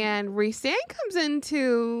 Mm-hmm. And Resand comes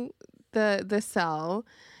into the cell,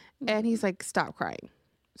 and he's like, stop crying.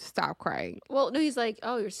 Well, no, he's like,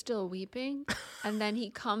 oh, you're still weeping? And then he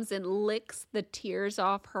comes and licks the tears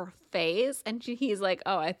off her face, and he's like,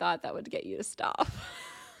 oh, I thought that would get you to stop.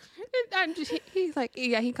 And he's like,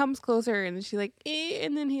 yeah, he comes closer, and she's like,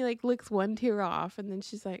 and then he like licks one tear off, and then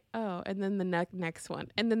she's like, oh, and then the next one,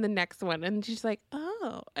 and then the next one, and she's like,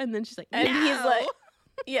 oh, and then she's like, and no. He's like,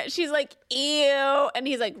 yeah, she's like, ew, and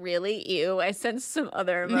he's like, really, ew? I sense some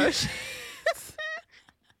other emotion.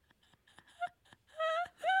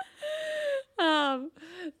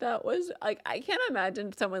 That was like, I can't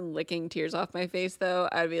imagine someone licking tears off my face though.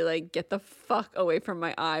 I'd be like, get the fuck away from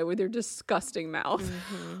my eye with your disgusting mouth.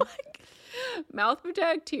 Mm-hmm. Like, mouth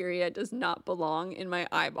bacteria does not belong in my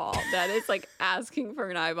eyeball. That is like asking for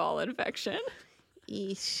an eyeball infection.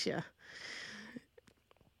 Eesh.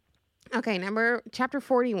 Okay, chapter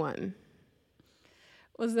 41.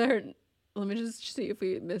 Was there? Let me just see if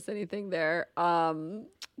we missed anything there. Yeah,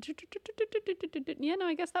 no,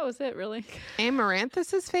 I guess that was it, really.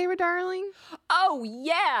 Amaranthus's favorite darling? Oh,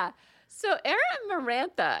 yeah. So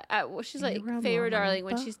Amarantha, she's like favorite darling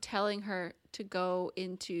when she's telling her to go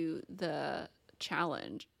into the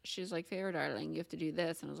challenge. She's like, favorite darling, you have to do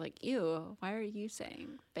this. And I was like, ew, why are you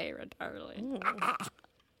saying favorite darling?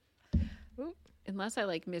 Unless I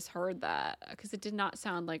like misheard that, because it did not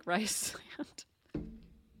sound like Rice Land.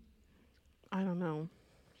 I don't know.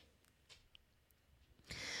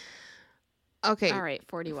 Okay. All right,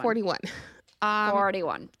 41. 41.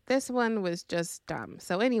 41. This one was just dumb.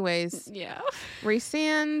 So anyways. Yeah.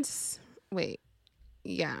 Rhysand's... Wait.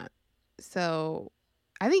 Yeah. So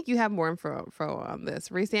I think you have more info on this.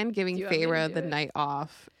 Rhysand giving Feyre the night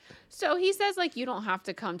off. So he says, like, you don't have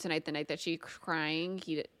to come tonight, the night that she's crying.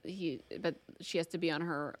 But she has to be on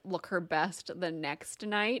her best the next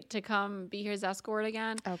night to come be his escort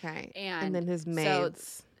again. Okay. And then his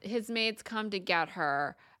maids. So his maids come to get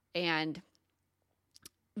her, and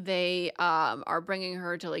they are bringing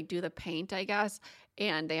her to, like, do the paint, I guess.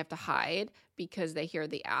 And they have to hide because they hear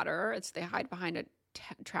the adder. They hide behind a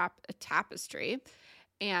tapestry.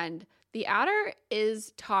 And the adder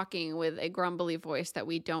is talking with a grumbly voice that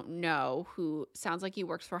we don't know, who sounds like he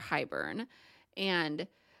works for Hybern, and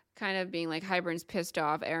kind of being like, Hybern's pissed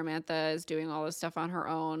off. Aramantha is doing all this stuff on her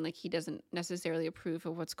own. Like, he doesn't necessarily approve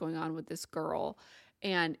of what's going on with this girl.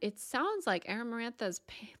 And it sounds like Amarantha's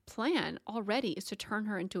plan already is to turn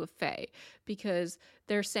her into a fae, because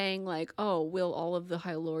they're saying, like, oh, will all of the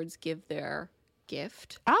High Lords give their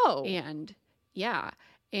gift? Oh. And yeah.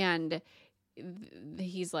 And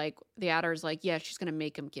he's like, the adder's like, yeah, she's gonna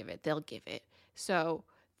make them give it. They'll give it. So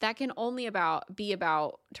that can only be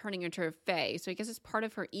about turning into a fae. So I guess it's part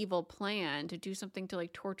of her evil plan to do something to,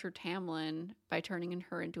 like, torture Tamlin by turning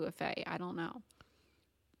her into a fae. I don't know.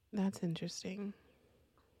 That's interesting.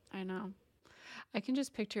 I know. I can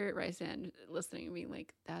just picture it right then, listening and being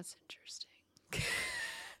like, that's interesting.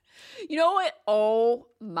 You know what? Oh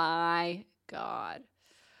my God.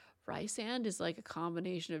 Rhysand is like a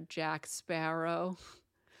combination of Jack Sparrow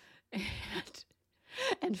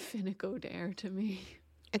and Finnick Odair to me.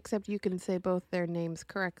 Except you can say both their names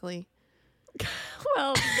correctly.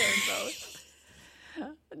 Well, they're both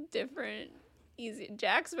different. Easy.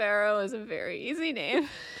 Jack Sparrow is a very easy name.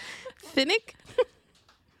 Finnick?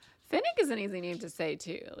 Finnick is an easy name to say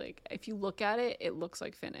too. Like, if you look at it, it looks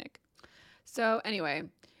like Finnick. So anyway,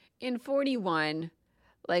 in 41,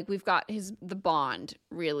 like, we've got the bond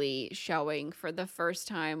really showing for the first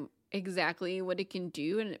time exactly what it can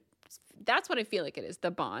do. And that's what I feel like it is.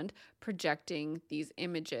 The bond projecting these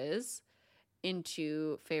images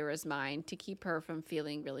into Feyre's mind to keep her from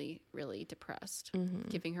feeling really, really depressed. Mm-hmm.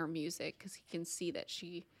 Giving her music because he can see that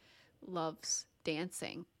she loves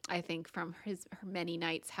dancing. I think from her many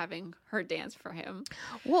nights having her dance for him.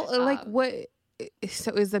 Well, like, what?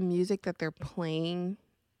 So is the music that they're playing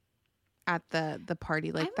at the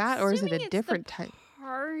party like that, or is it a different type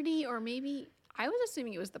party? Or maybe I was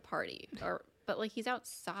assuming it was the party, but like, he's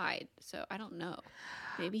outside, so I don't know.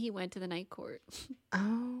 Maybe he went to the night court.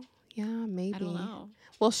 Oh yeah, maybe. I don't know.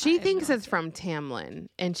 Well, she thinks it's from Tamlin,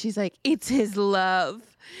 and she's like, it's his love.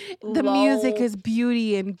 The music is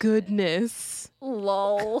beauty and goodness.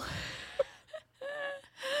 Lol.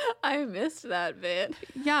 I missed that bit.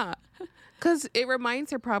 Yeah. Because it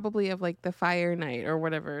reminds her probably of, like, the fire night or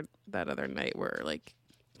whatever, that other night where, like,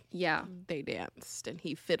 yeah, they danced and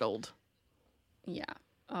he fiddled. Yeah.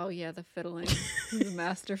 Oh, yeah, the fiddling. The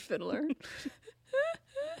master fiddler.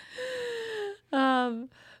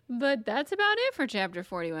 But that's about it for chapter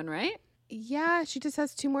 41, right? Yeah, she just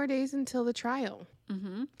has 2 more days until the trial.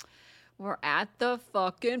 Mm-hmm. We're at the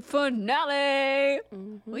fucking finale.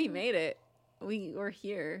 Mm-hmm. We made it. We're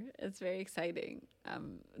here. It's very exciting.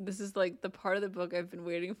 This is like the part of the book I've been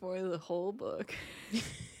waiting for the whole book.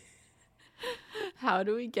 How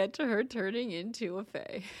do we get to her turning into a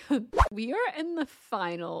fae? We are in the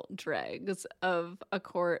final dregs of A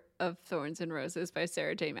Court of Thorns and Roses by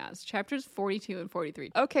Sarah J. Maas, chapters 42 and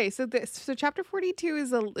 43. Okay, so chapter 42 is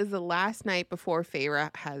the last night before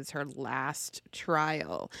Feyre has her last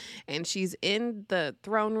trial, and she's in the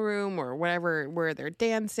throne room or whatever where they're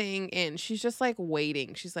dancing, and she's just like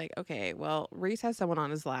waiting. She's like, okay, well, Rhys has someone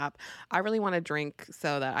on his lap. I really want to drink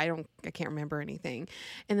so that I can't remember anything.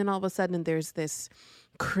 And then all of a sudden there's this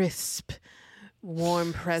crisp,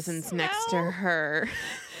 warm presence next to her.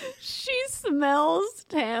 She smells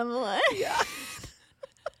Tamlin. Yeah.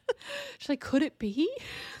 She's like, could it be?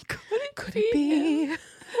 Could it be? I'm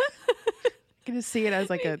gonna see it as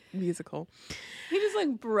like a musical. He just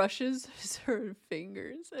like brushes her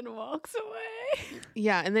fingers and walks away.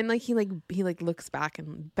 Yeah, and then like he looks back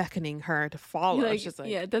and beckoning her to follow. Like, it's just like,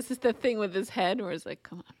 yeah, this is the thing with his head where it's like,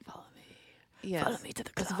 come on, follow me. yes, Follow me to the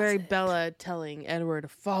closet. It's very Bella telling Edward to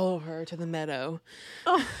follow her to the meadow.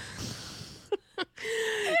 Oh.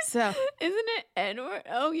 So isn't it Edward?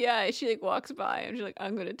 Oh yeah, she like walks by and she's like,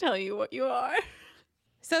 I'm gonna tell you what you are.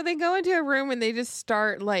 So they go into a room and they just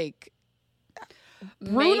start like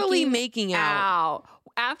brutally making out.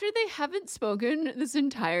 After they haven't spoken this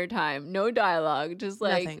entire time, no dialogue, just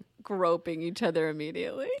like Nothing. groping each other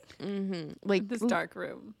immediately. Mm-hmm. Like this dark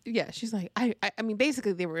room. Yeah, she's like, I mean,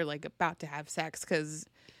 basically they were like about to have sex because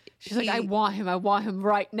she's like, I want him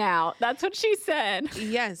right now. That's what she said.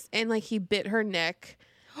 Yes, and like he bit her neck.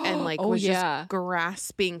 And like was just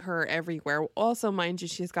grasping her everywhere. Also, mind you,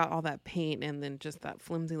 she's got all that paint and then just that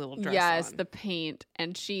flimsy little dress. Yes, on. the paint.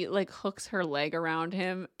 And she like hooks her leg around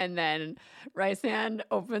him. And then Rice Hand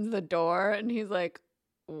opens the door and he's like,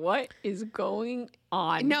 what is going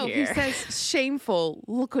on No, here? he says, shameful.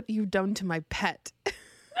 Look what you've done to my pet.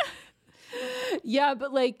 Yeah,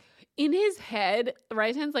 but like in his head,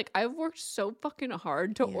 Rice Hand's like, I've worked so fucking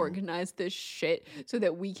hard to organize this shit so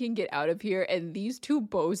that we can get out of here. And these two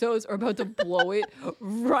bozos are about to blow it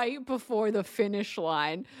right before the finish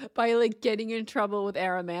line by like getting in trouble with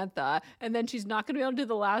Aramantha. And then she's not going to be able to do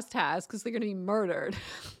the last task because they're going to be murdered.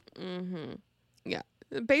 Mm-hmm. Yeah.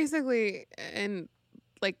 Basically, and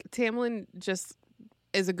like Tamlin just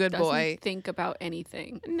is a good boy. Think about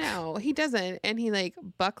anything. No, he doesn't. And he like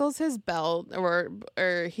buckles his belt or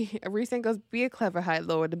Rhysand goes, be a clever high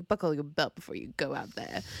lord and buckle your belt before you go out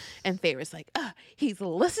there. And Feyre's like, he's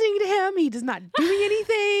listening to him. He does not doing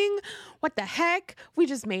anything. What the heck? We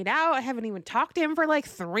just made out. I haven't even talked to him for like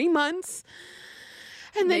 3 months.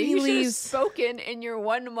 And then he leaves. Spoken in your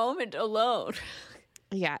one moment alone.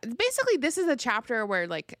 Yeah, basically this is a chapter where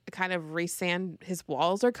like kind of Rhysand, his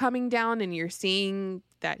walls are coming down and you're seeing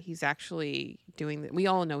that he's actually doing we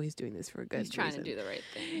all know he's doing this for a good reason. He's trying to do the right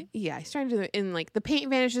thing. Yeah, he's trying to do it. And like the paint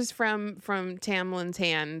vanishes from Tamlin's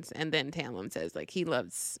hands and then Tamlin says like he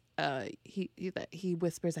loves he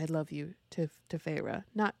whispers I love you to Feyre.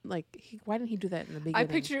 Not like why didn't he do that in the beginning? I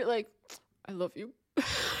picture it like I love you.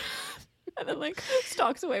 And then like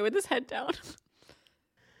stalks away with his head down.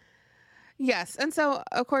 Yes. And so,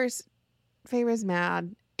 of course, Feyre's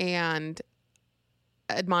mad and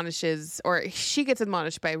admonishes, or she gets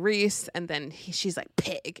admonished by Rhys, and then she's like,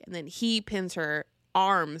 pig. And then he pins her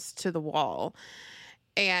arms to the wall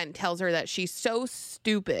and tells her that she's so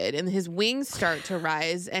stupid, and his wings start to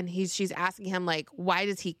rise, and she's asking him, like, why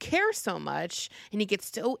does he care so much? And he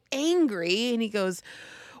gets so angry, and he goes,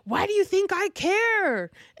 why do you think I care?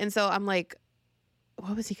 And so I'm like,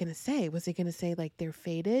 what was he going to say? Was he going to say, like, they're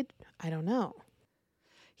fated? I don't know.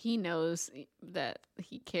 He knows that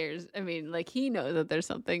he cares. I mean, like, he knows that there's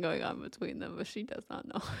something going on between them, but she does not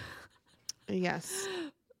know. Yes.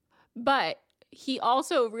 But he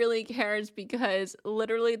also really cares because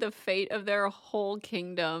literally the fate of their whole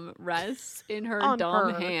kingdom rests in her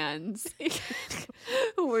dumb hands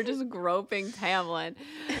who were just groping Tamlin.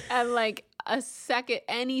 And, like,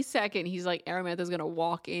 any second, he's like, Aramantha's gonna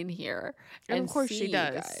walk in here, and of course she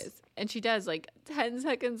does, guys. And she does, like 10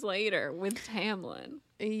 seconds later with Tamlin.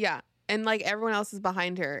 Yeah, and like everyone else is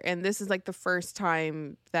behind her, and this is like the first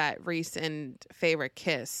time that Rhys and Feyre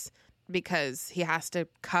kiss because he has to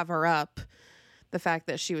cover up the fact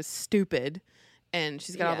that she was stupid, and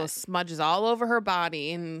she's got all those smudges all over her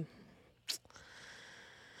body, and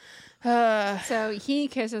so he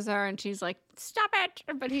kisses her and she's like, stop it.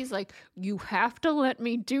 But he's like, you have to let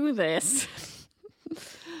me do this.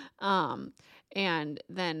 And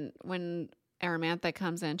then when Aramantha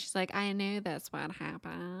comes in, she's like, I knew that's what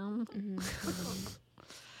happened. Mm-hmm.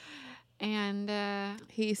 And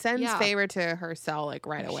he sends Feyre to her cell like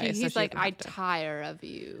right away. He's like, I tire of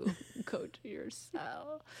you. Go to your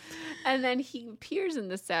cell. And then he appears in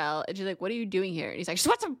the cell and she's like, what are you doing here? And he's like, just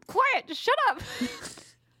want some quiet. Just shut up.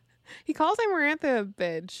 He calls Amarantha a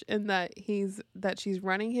bitch, and that she's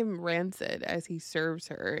running him rancid as he serves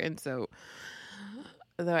her, and so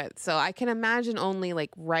I can imagine only like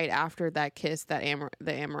right after that kiss that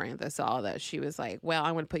the Amarantha saw that she was like, well,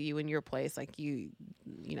 I'm going to put you in your place, like you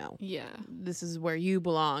know, this is where you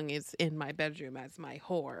belong, is in my bedroom as my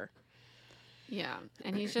whore. Yeah,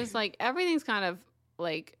 and he's just like, everything's kind of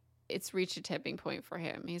like, it's reached a tipping point for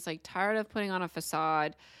him. He's like tired of putting on a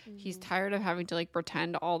facade. Mm-hmm. He's tired of having to like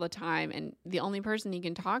pretend all the time. And the only person he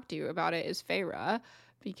can talk to about it is Feyre,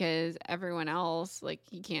 because everyone else, like,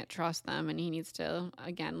 he can't trust them. And he needs to,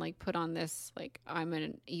 again, like put on this, like, I'm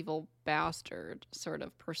an evil bastard sort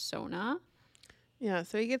of persona. Yeah,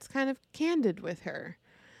 so he gets kind of candid with her.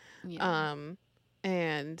 Yeah.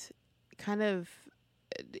 And kind of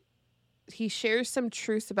he shares some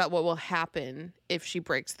truths about what will happen if she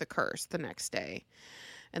breaks the curse the next day.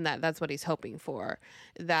 And that's what he's hoping for.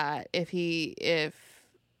 That if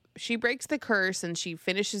she breaks the curse and she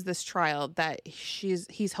finishes this trial, that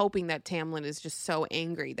he's hoping that Tamlin is just so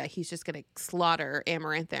angry that he's just going to slaughter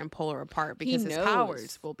Amarantha and pull her apart because his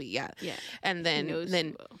powers will be And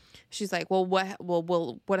then she's like, well,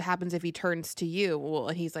 what happens if he turns to you? Well,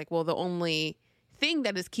 and he's like, well, the only thing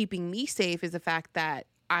that is keeping me safe is the fact that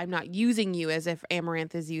I'm not using you as if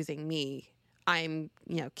Amarantha is using me. I'm,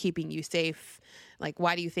 keeping you safe. Like,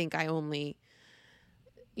 why do you think I only,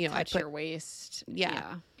 touch your waist?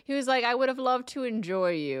 Yeah. He was like, I would have loved to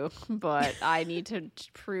enjoy you, but I need to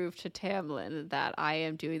prove to Tamlin that I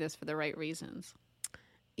am doing this for the right reasons.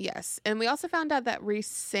 Yes. And we also found out that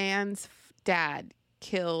Rhysand's dad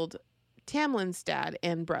killed Tamlin's dad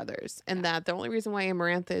and brothers, and that the only reason why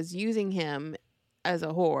Amarantha is using him as a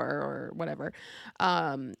whore or whatever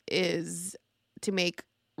is to make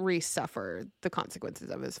Rhys suffer the consequences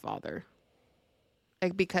of his father.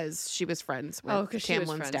 Like, because she was friends with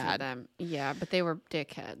Tamlin's dad. Them. Yeah, but they were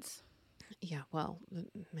dickheads. Yeah, well, it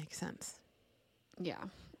makes sense. Yeah.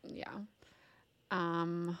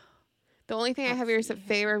 The only thing I have here is that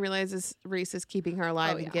Feyre realizes Rhys is keeping her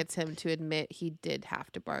alive and gets him to admit he didn't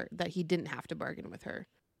have to bargain with her.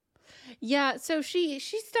 Yeah, so she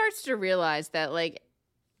starts to realize that, like,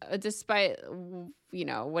 despite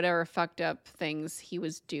whatever fucked up things he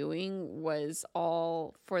was doing was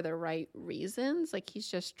all for the right reasons. Like, he's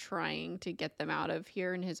just trying to get them out of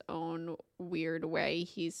here in his own weird way.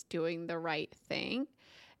 He's doing the right thing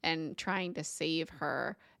and trying to save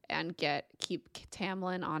her and keep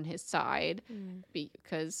Tamlin on his side,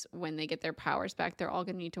 because when they get their powers back, they're all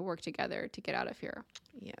going to need to work together to get out of here.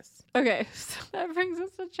 Yes. Okay, so that brings us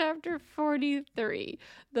to chapter 43,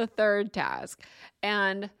 the third task.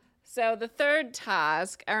 And so the third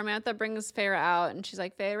task, Aramantha brings Feyre out, and she's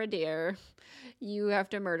like, Feyre, dear, you have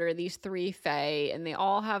to murder these 3 Fae, and they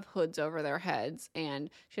all have hoods over their heads, and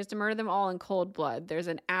she has to murder them all in cold blood. There's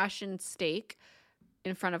an ashen stake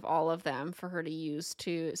in front of all of them for her to use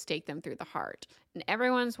to stake them through the heart. And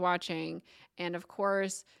everyone's watching, and of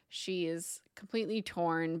course, she is completely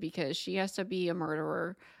torn because she has to be a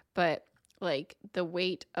murderer, but like the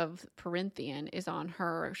weight of Perinthian is on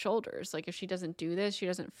her shoulders. Like, if she doesn't do this, she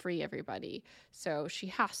doesn't free everybody. So she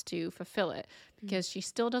has to fulfill it because she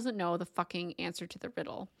still doesn't know the fucking answer to the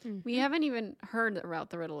riddle. We haven't even heard about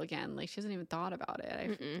the riddle again. Like, she hasn't even thought about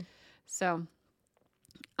it. So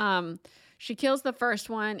she kills the first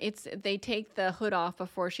one. They take the hood off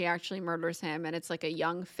before she actually murders him, and it's like a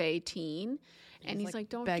young Fae teen. And he's like,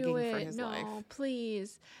 don't do it. No,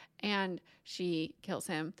 please. And she kills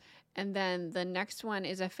him. And then the next one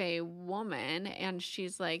is a Fae woman, and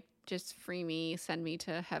she's like, just free me, send me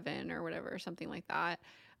to heaven or whatever, something like that.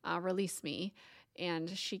 Release me. And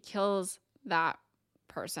she kills that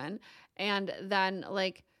person. And then,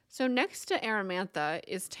 like, so next to Aramantha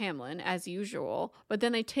is Tamlin, as usual, but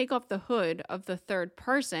then they take off the hood of the third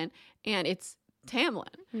person, and it's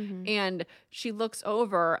Tamlin. And she looks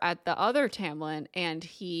over at the other Tamlin, and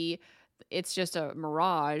it's just a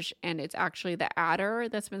mirage, and it's actually the adder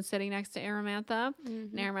that's been sitting next to Aramantha.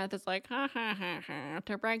 And Aramantha's like, ha, ha, ha, ha.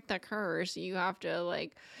 To break the curse, you have to,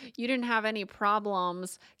 like, you didn't have any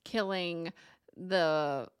problems killing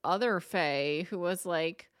the other Fae who was,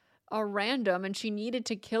 like, a random, and she needed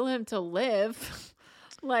to kill him to live.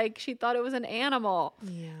 Like, she thought it was an animal.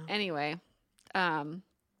 Yeah. Anyway,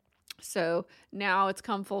 so now it's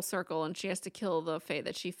come full circle, and she has to kill the Fae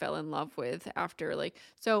that she fell in love with after, like,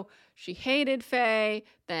 so she hated Fae,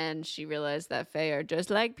 then she realized that Fae are just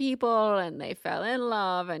like people, and they fell in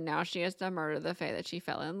love, and now she has to murder the Fae that she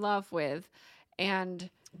fell in love with. And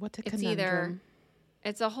what a conundrum.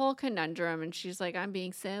 It's a whole conundrum, and she's like, I'm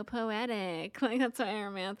being so poetic. Like, that's what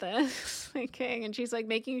Aramantha is thinking. And she's like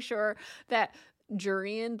making sure that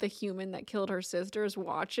Jurian, the human that killed her sister, is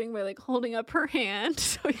watching by like holding up her hand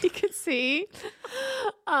so he could see.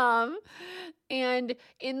 And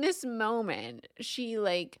in this moment, she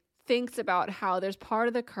like thinks about how there's part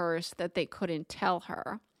of the curse that they couldn't tell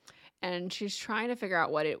her. And she's trying to figure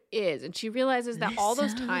out what it is. And she realizes that all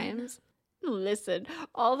those times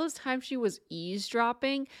she was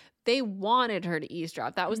eavesdropping, they wanted her to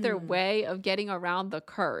eavesdrop. That was their way of getting around the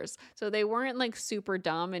curse. So they weren't like super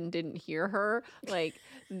dumb and didn't hear her. Like,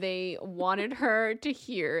 they wanted her to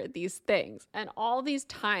hear these things. And all these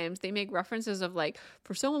times they make references of like,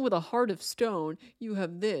 for someone with a heart of stone, you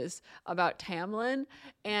have this about Tamlin.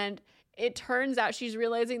 And it turns out she's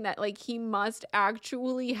realizing that like he must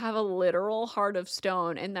actually have a literal heart of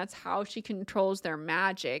stone, and that's how she controls their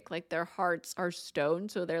magic. Like their hearts are stone,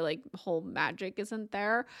 so their like whole magic isn't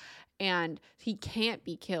there, and he can't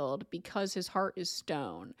be killed because his heart is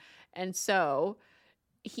stone. And so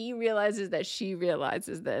he realizes that she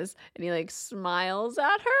realizes this, and he like smiles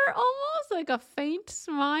at her, almost like a faint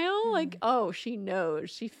smile, like, oh, she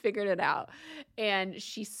knows, she figured it out, and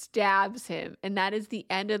she stabs him, and that is the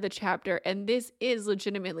end of the chapter. And this is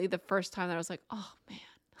legitimately the first time that I was like, oh man,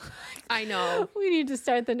 I know, we need to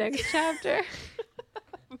start the next chapter.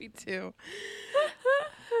 Me too.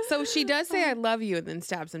 So she does say "I love you" and then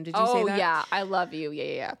stabs him. Did you say that? Oh yeah, I love you.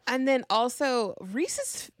 Yeah. And then also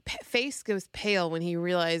Reese's face goes pale when he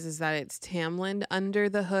realizes that it's Tamlin under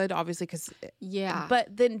the hood, obviously, because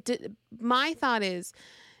But then my thought is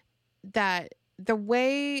that the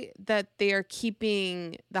way that they are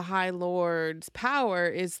keeping the High Lord's power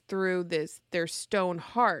is through their stone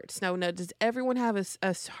hearts. Now, does everyone have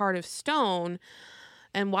a heart of stone?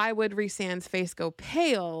 And why would Rhysand's face go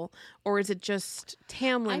pale? Or is it just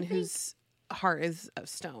Tamlin whose heart is of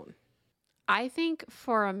stone? I think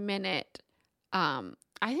for a minute, I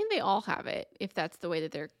think they all have it, if that's the way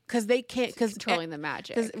that they're controlling the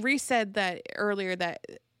magic. Because Rhys said that earlier that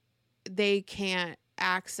they can't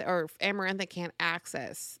access, or Amarantha can't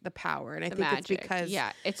access the power. And I think magic. It's because...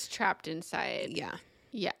 Yeah, it's trapped inside.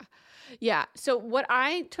 Yeah. So what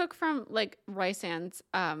I took from like Rhysand's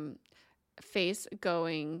face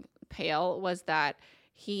going pale was that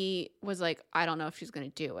he was like, I don't know if she's gonna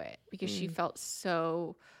do it, because she felt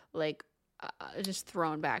so like just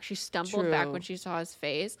thrown back. She stumbled back when she saw his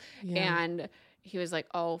face, and he was like,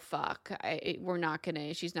 oh fuck,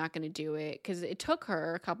 she's not gonna do it, because it took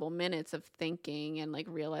her a couple minutes of thinking and like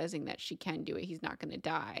realizing that she can do it. He's not gonna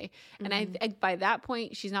die. And I by that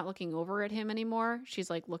point she's not looking over at him anymore. She's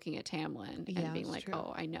like looking at Tamlin and being like,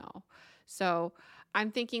 oh, I know. So I'm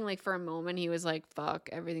thinking like for a moment he was like, fuck,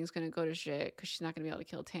 everything's going to go to shit because she's not going to be able to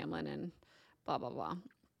kill Tamlin and blah, blah, blah.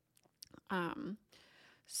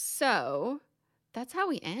 So that's how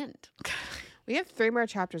we end. We have 3 more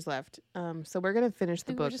chapters left. So we're going to finish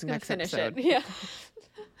the book next episode. Yeah.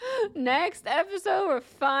 Next episode, we're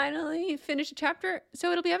finally finished a chapter. So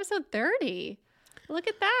it'll be episode 30. Look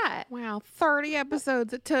at that. Wow. 30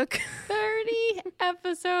 episodes it took. 30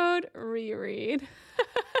 episode reread.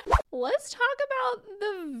 Let's talk about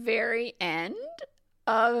the very end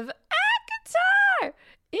of ACOTAR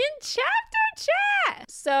in chapter chat.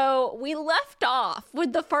 So we left off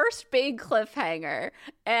with the first big cliffhanger,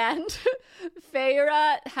 and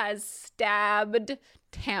Feyre has stabbed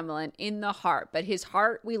Tamlin in the heart, but his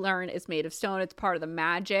heart, we learn, is made of stone. It's part of the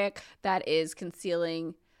magic that is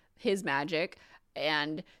concealing his magic.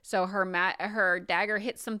 And so her dagger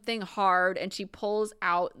hits something hard, and she pulls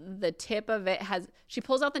out the tip of it. She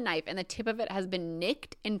pulls out the knife, and the tip of it has been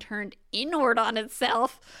nicked and turned inward on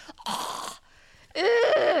itself.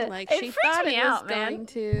 Like she thought it was going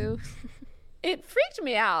to. It freaked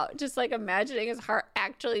me out, just like imagining his heart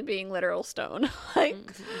actually being literal stone.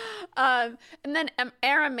 And then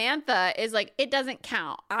Aramantha is like, it doesn't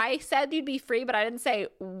count. I said you'd be free, but I didn't say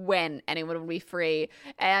when anyone would be free.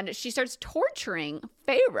 And she starts torturing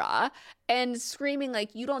Feyre and screaming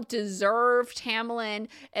like, you don't deserve Tamlin.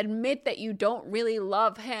 Admit that you don't really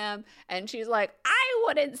love him. And she's like, I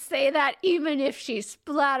wouldn't say that even if she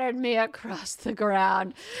splattered me across the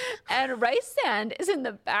ground. And Rhysand is in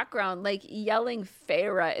the background like yelling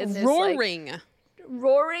Feyre in this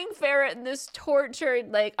roaring Feyre in this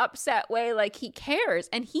tortured, like upset way, like he cares.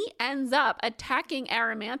 And he ends up attacking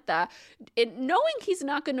Aramantha, knowing he's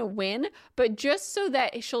not going to win, but just so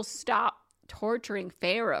that she'll stop torturing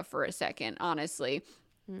Feyre for a second, honestly.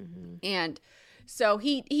 And so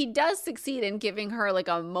he does succeed in giving her like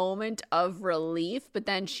a moment of relief, but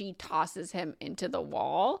then she tosses him into the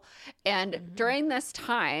wall. And during this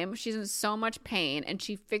time, she's in so much pain, and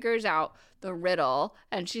she figures out the riddle,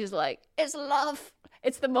 and she's like, it's love.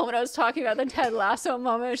 It's the moment I was talking about, the Ted Lasso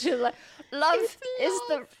moment. She's like, love is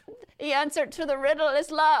the answer to the riddle is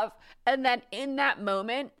love. And then in that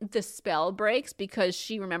moment, the spell breaks, because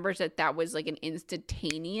she remembers that was like an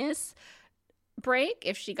instantaneous break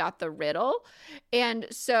if she got the riddle. And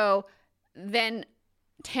so then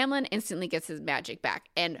Tamlin instantly gets his magic back.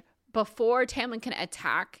 And before Tamlin can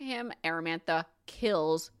attack him, Aramantha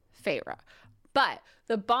kills Feyre. But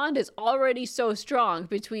the bond is already so strong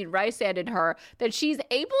between Rhysand and her that she's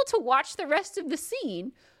able to watch the rest of the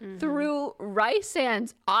scene through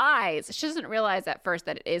Rhysand's eyes. She doesn't realize at first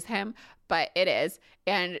that it is him, but it is.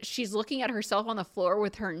 And she's looking at herself on the floor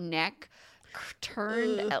with her neck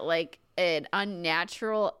turned at like an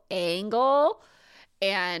unnatural angle.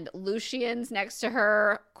 And Lucian's next to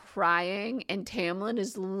her crying, and Tamlin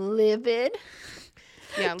is livid.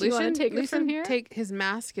 Yeah, Do you want to take it from here? His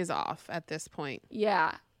mask is off at this point.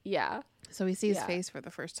 Yeah. So we see his face for the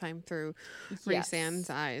first time through Rhysand's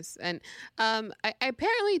eyes. And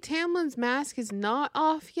apparently Tamlin's mask is not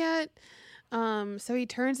off yet. So he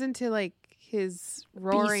turns into like his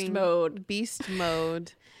roaring beast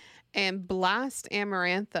mode and blasts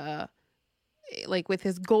Amarantha like with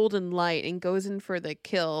his golden light and goes in for the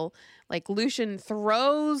kill. Like Lucian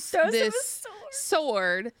throws this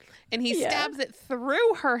sword and he stabs it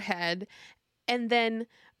through her head and then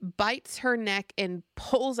bites her neck and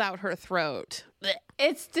pulls out her throat.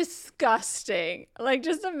 It's disgusting. Like,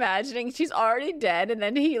 just imagining she's already dead and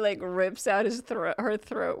then he like rips out her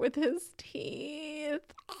throat with his teeth.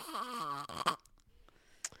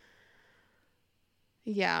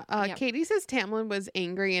 Yeah. Katie says Tamlin was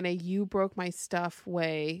angry in a "you broke my stuff"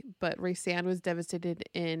 way, but Rhysand was devastated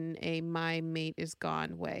in a "my mate is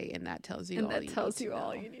gone" way, and that tells you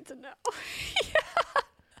all you need to know.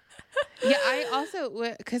 Yeah, I also,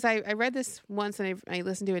 because I read this once and I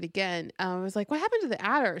listened to it again, I was like, what happened to the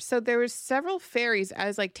adder? So there was several fairies,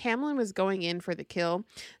 as like Tamlin was going in for the kill,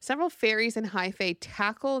 several fairies and high fae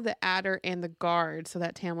tackle the adder and the guard so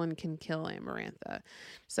that Tamlin can kill Amarantha.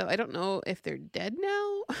 So I don't know if they're dead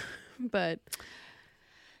now, but...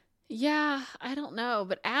 Yeah, I don't know.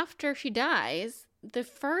 But after she dies, the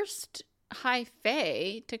first high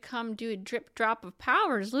fae to come do a drip drop of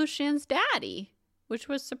power is Lucian's daddy. Which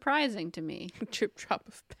was surprising to me. Drip drop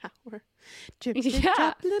of power. Drip, drip,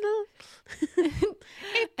 drop, little.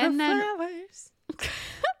 And then flowers.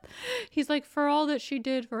 He's like, for all that she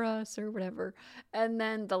did for us or whatever. And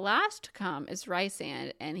then the last to come is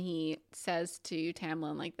Rhysand. And he says to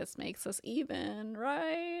Tamlin, like, this makes us even,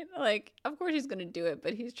 right? Like, of course he's going to do it.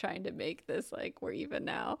 But he's trying to make this, like, we're even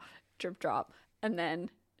now. Drip drop. And then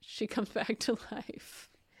she comes back to life.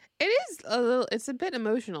 It's a bit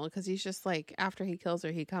emotional because he's just like, after he kills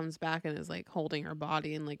her, he comes back and is like holding her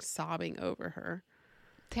body and like sobbing over her.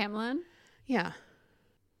 Tamlin? Yeah.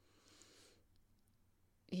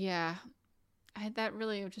 Yeah. That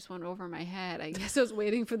really just went over my head. I guess I was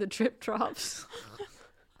waiting for the drip drops.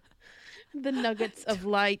 The nuggets of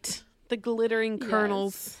light, the glittering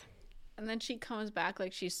kernels. And then she comes back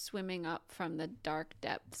like she's swimming up from the dark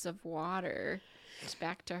depths of water. It's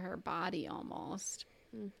back to her body almost.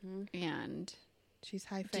 Mm-hmm. And she's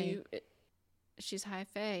high fae. She's high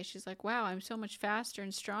fae. She's like, wow, I'm so much faster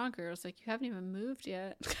and stronger. I was like, you haven't even moved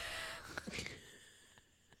yet.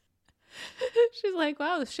 She's like,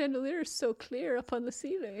 wow, the chandelier is so clear up on the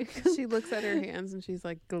ceiling. She looks at her hands and she's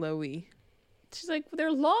like glowy. She's like,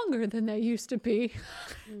 they're longer than they used to be.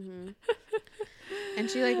 Mm-hmm. And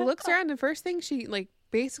she like looks around and first thing she like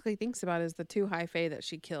basically thinks about is the two high fae that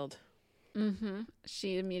she killed. Mm-hmm.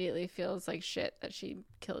 She immediately feels like shit that she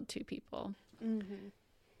killed two people. Mm-hmm.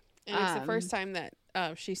 And it's the first time that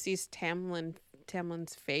she sees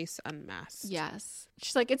Tamlin's face unmasked. Yes.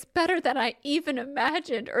 She's like, it's better than I even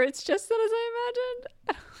imagined, or it's just that as I imagined.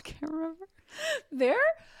 I can't remember. Their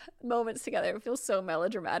moments together feel so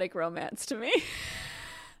melodramatic romance to me.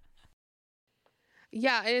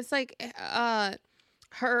 Yeah, it's like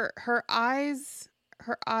her eyes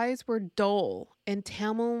were dull, and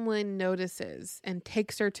Tamlin notices and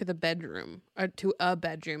takes her to the bedroom, or to a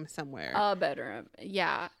bedroom somewhere. A bedroom,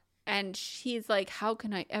 yeah. And she's like, how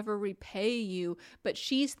can I ever repay you? But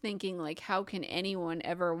she's thinking, like, how can anyone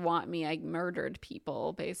ever want me? I murdered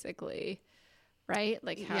people, basically. Right?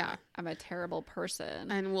 Like, I'm a terrible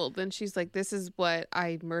person. And well, then she's like, this is what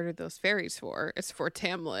I murdered those fairies for. It's for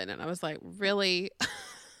Tamlin. And I was like, really?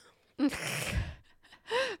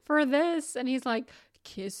 For this? And he's like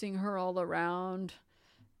kissing her all around.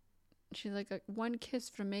 She's like, one kiss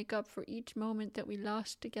for makeup for each moment that we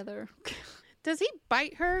lost together. Does he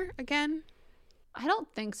bite her again? I don't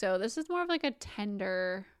think so. This is more of like a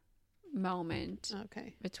tender moment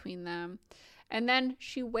between them. And then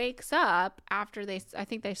she wakes up after I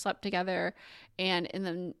think they slept together,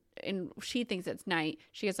 and she thinks it's night.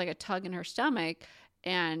 She gets like a tug in her stomach,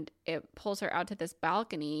 and it pulls her out to this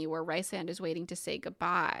balcony where Rhysand is waiting to say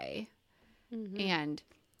goodbye. Mm-hmm. And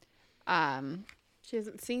she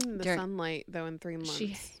hasn't seen the sunlight though in 3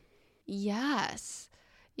 months. Yes.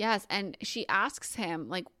 And she asks him,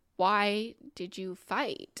 like, why did you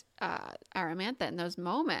fight Aramantha in those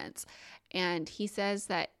moments? And he says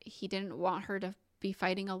that he didn't want her to be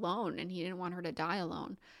fighting alone, and he didn't want her to die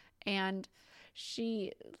alone. And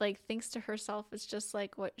she like thinks to herself, it's just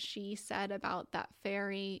like what she said about that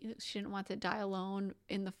fairy. She didn't want to die alone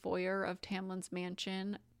in the foyer of Tamlin's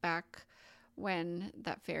mansion back when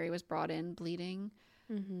that fairy was brought in bleeding.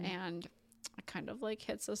 Mm-hmm. And kind of like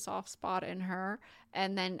hits a soft spot in her.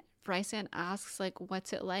 And then Bryson asks, like,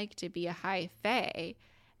 what's it like to be a high fae?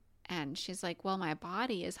 And she's like, well, my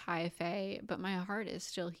body is high fae, but my heart is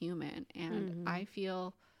still human. And I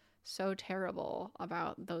feel so terrible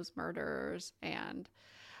about those murders and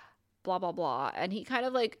blah, blah, blah. And he kind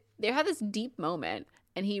of like, they have this deep moment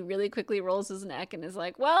and he really quickly rolls his neck and is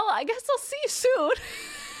like, well, I guess I'll see you soon.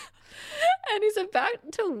 And he's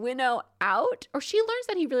about to winnow out, or she learns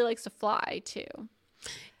that he really likes to fly too.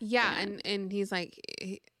 Yeah. And he's like,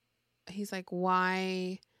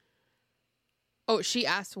 why? Oh, she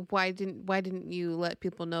asked, why didn't you let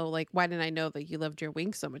people know? Like, why didn't I know that you loved your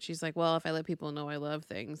wings so much? She's like, well, if I let people know I love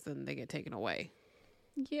things, then they get taken away.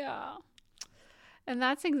 Yeah. And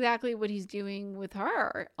that's exactly what he's doing with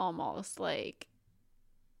her, almost. Like,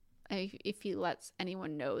 if he lets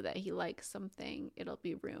anyone know that he likes something, it'll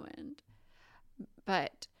be ruined.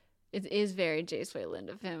 But it is very Jace Wayland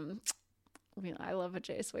of him. I mean, I love a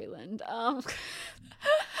Jace Wayland.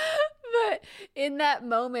 But in that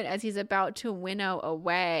moment, as he's about to winnow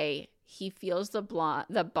away, he feels the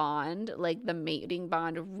bond, like the mating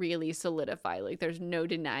bond, really solidify. Like there's no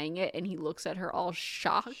denying it. And he looks at her all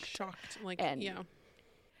shocked.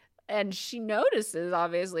 And she notices,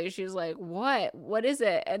 obviously. She's like, what? What is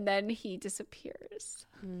it? And then he disappears.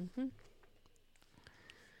 Mm-hmm.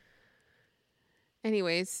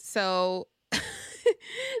 Anyways, so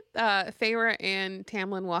Feyre and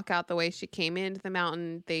Tamlin walk out the way she came into the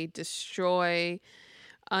mountain. They destroy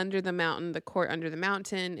under the mountain, the court under the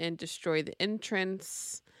mountain, and destroy the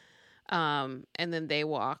entrance. And then they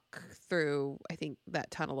walk through, I think,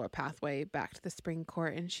 that tunnel or pathway back to the spring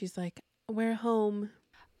court. And she's like, we're home.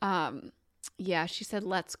 Yeah, she said,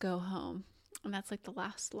 let's go home. And that's like the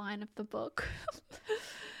last line of the book.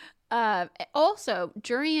 Also,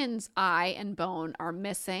 Jurian's eye and bone are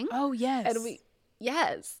missing. Oh, yes.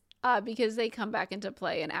 And because they come back into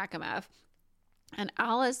play in Akamath. And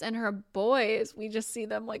Alice and her boys, we just see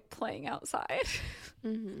them like playing outside.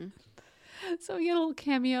 Mm-hmm. So we get a little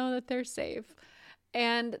cameo that they're safe.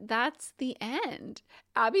 And that's the end.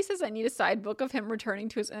 Abby says, I need a side book of him returning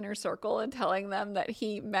to his inner circle and telling them that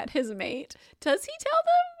he met his mate. Does he tell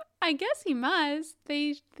them? I guess he must.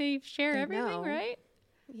 They share everything, right?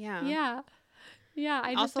 Yeah. Yeah.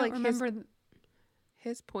 I just also, don't remember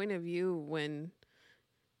his point of view when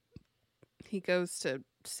he goes to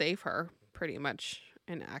save her, pretty much,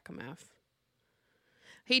 in Akamath.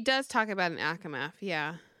 He does talk about an Akamath,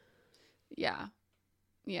 yeah.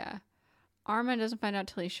 Armin doesn't find out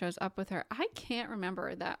till he shows up with her. I can't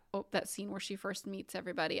remember that scene where she first meets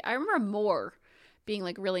everybody. I remember Moore being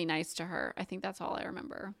like really nice to her. I think that's all I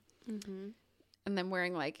remember. Mm-hmm. And then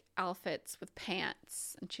wearing like outfits with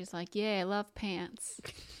pants. And she's like, yeah, I love pants.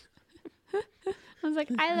 I was like,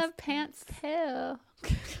 I love pants too.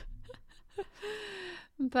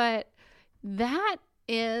 But that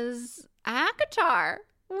is ACOTAR.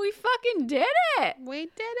 We fucking did it. We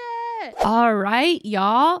did it. All right,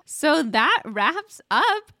 y'all. So that wraps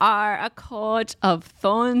up our A Court of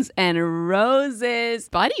Thorns and Roses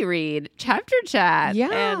buddy read, chapter chat.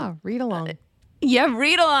 Yeah, read along.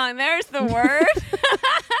 Read along. There's the word.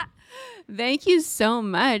 Thank you so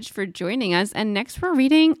much for joining us. And next we're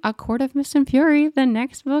reading A Court of Mist and Fury, the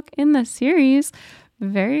next book in the series.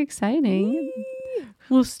 Very exciting. Whee!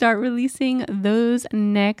 We'll start releasing those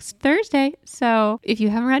next Thursday. So if you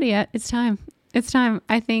haven't read it yet, it's time. It's time.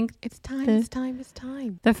 I think it's time. It's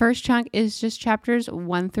time. The first chunk is just chapters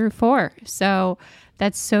 1 through 4. So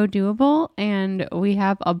that's so doable. And we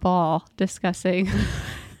have a ball discussing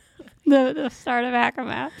the start of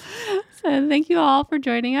Akamath. So thank you all for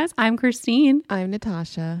joining us. I'm Christine. I'm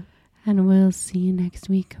Natasha. And we'll see you next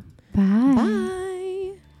week. Bye. Bye.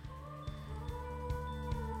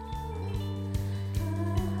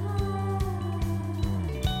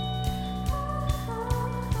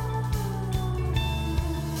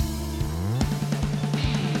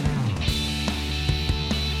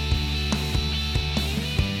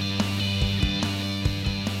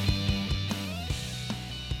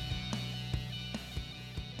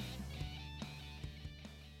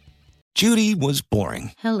 Judy was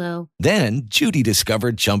boring. Hello. Then Judy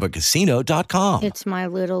discovered ChumbaCasino.com. It's my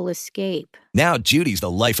little escape. Now Judy's the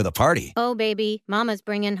life of the party. Oh, baby, mama's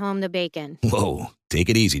bringing home the bacon. Whoa, take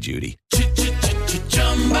it easy, Judy.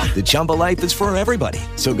 The Chumba life is for everybody.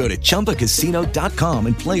 So go to ChumbaCasino.com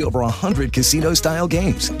and play over 100 casino-style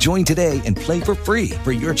games. Join today and play for free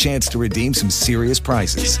for your chance to redeem some serious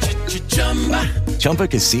prizes.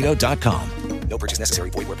 ChumbaCasino.com. No purchase necessary.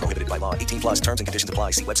 Void where prohibited by law. 18+ terms and conditions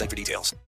apply. See website for details.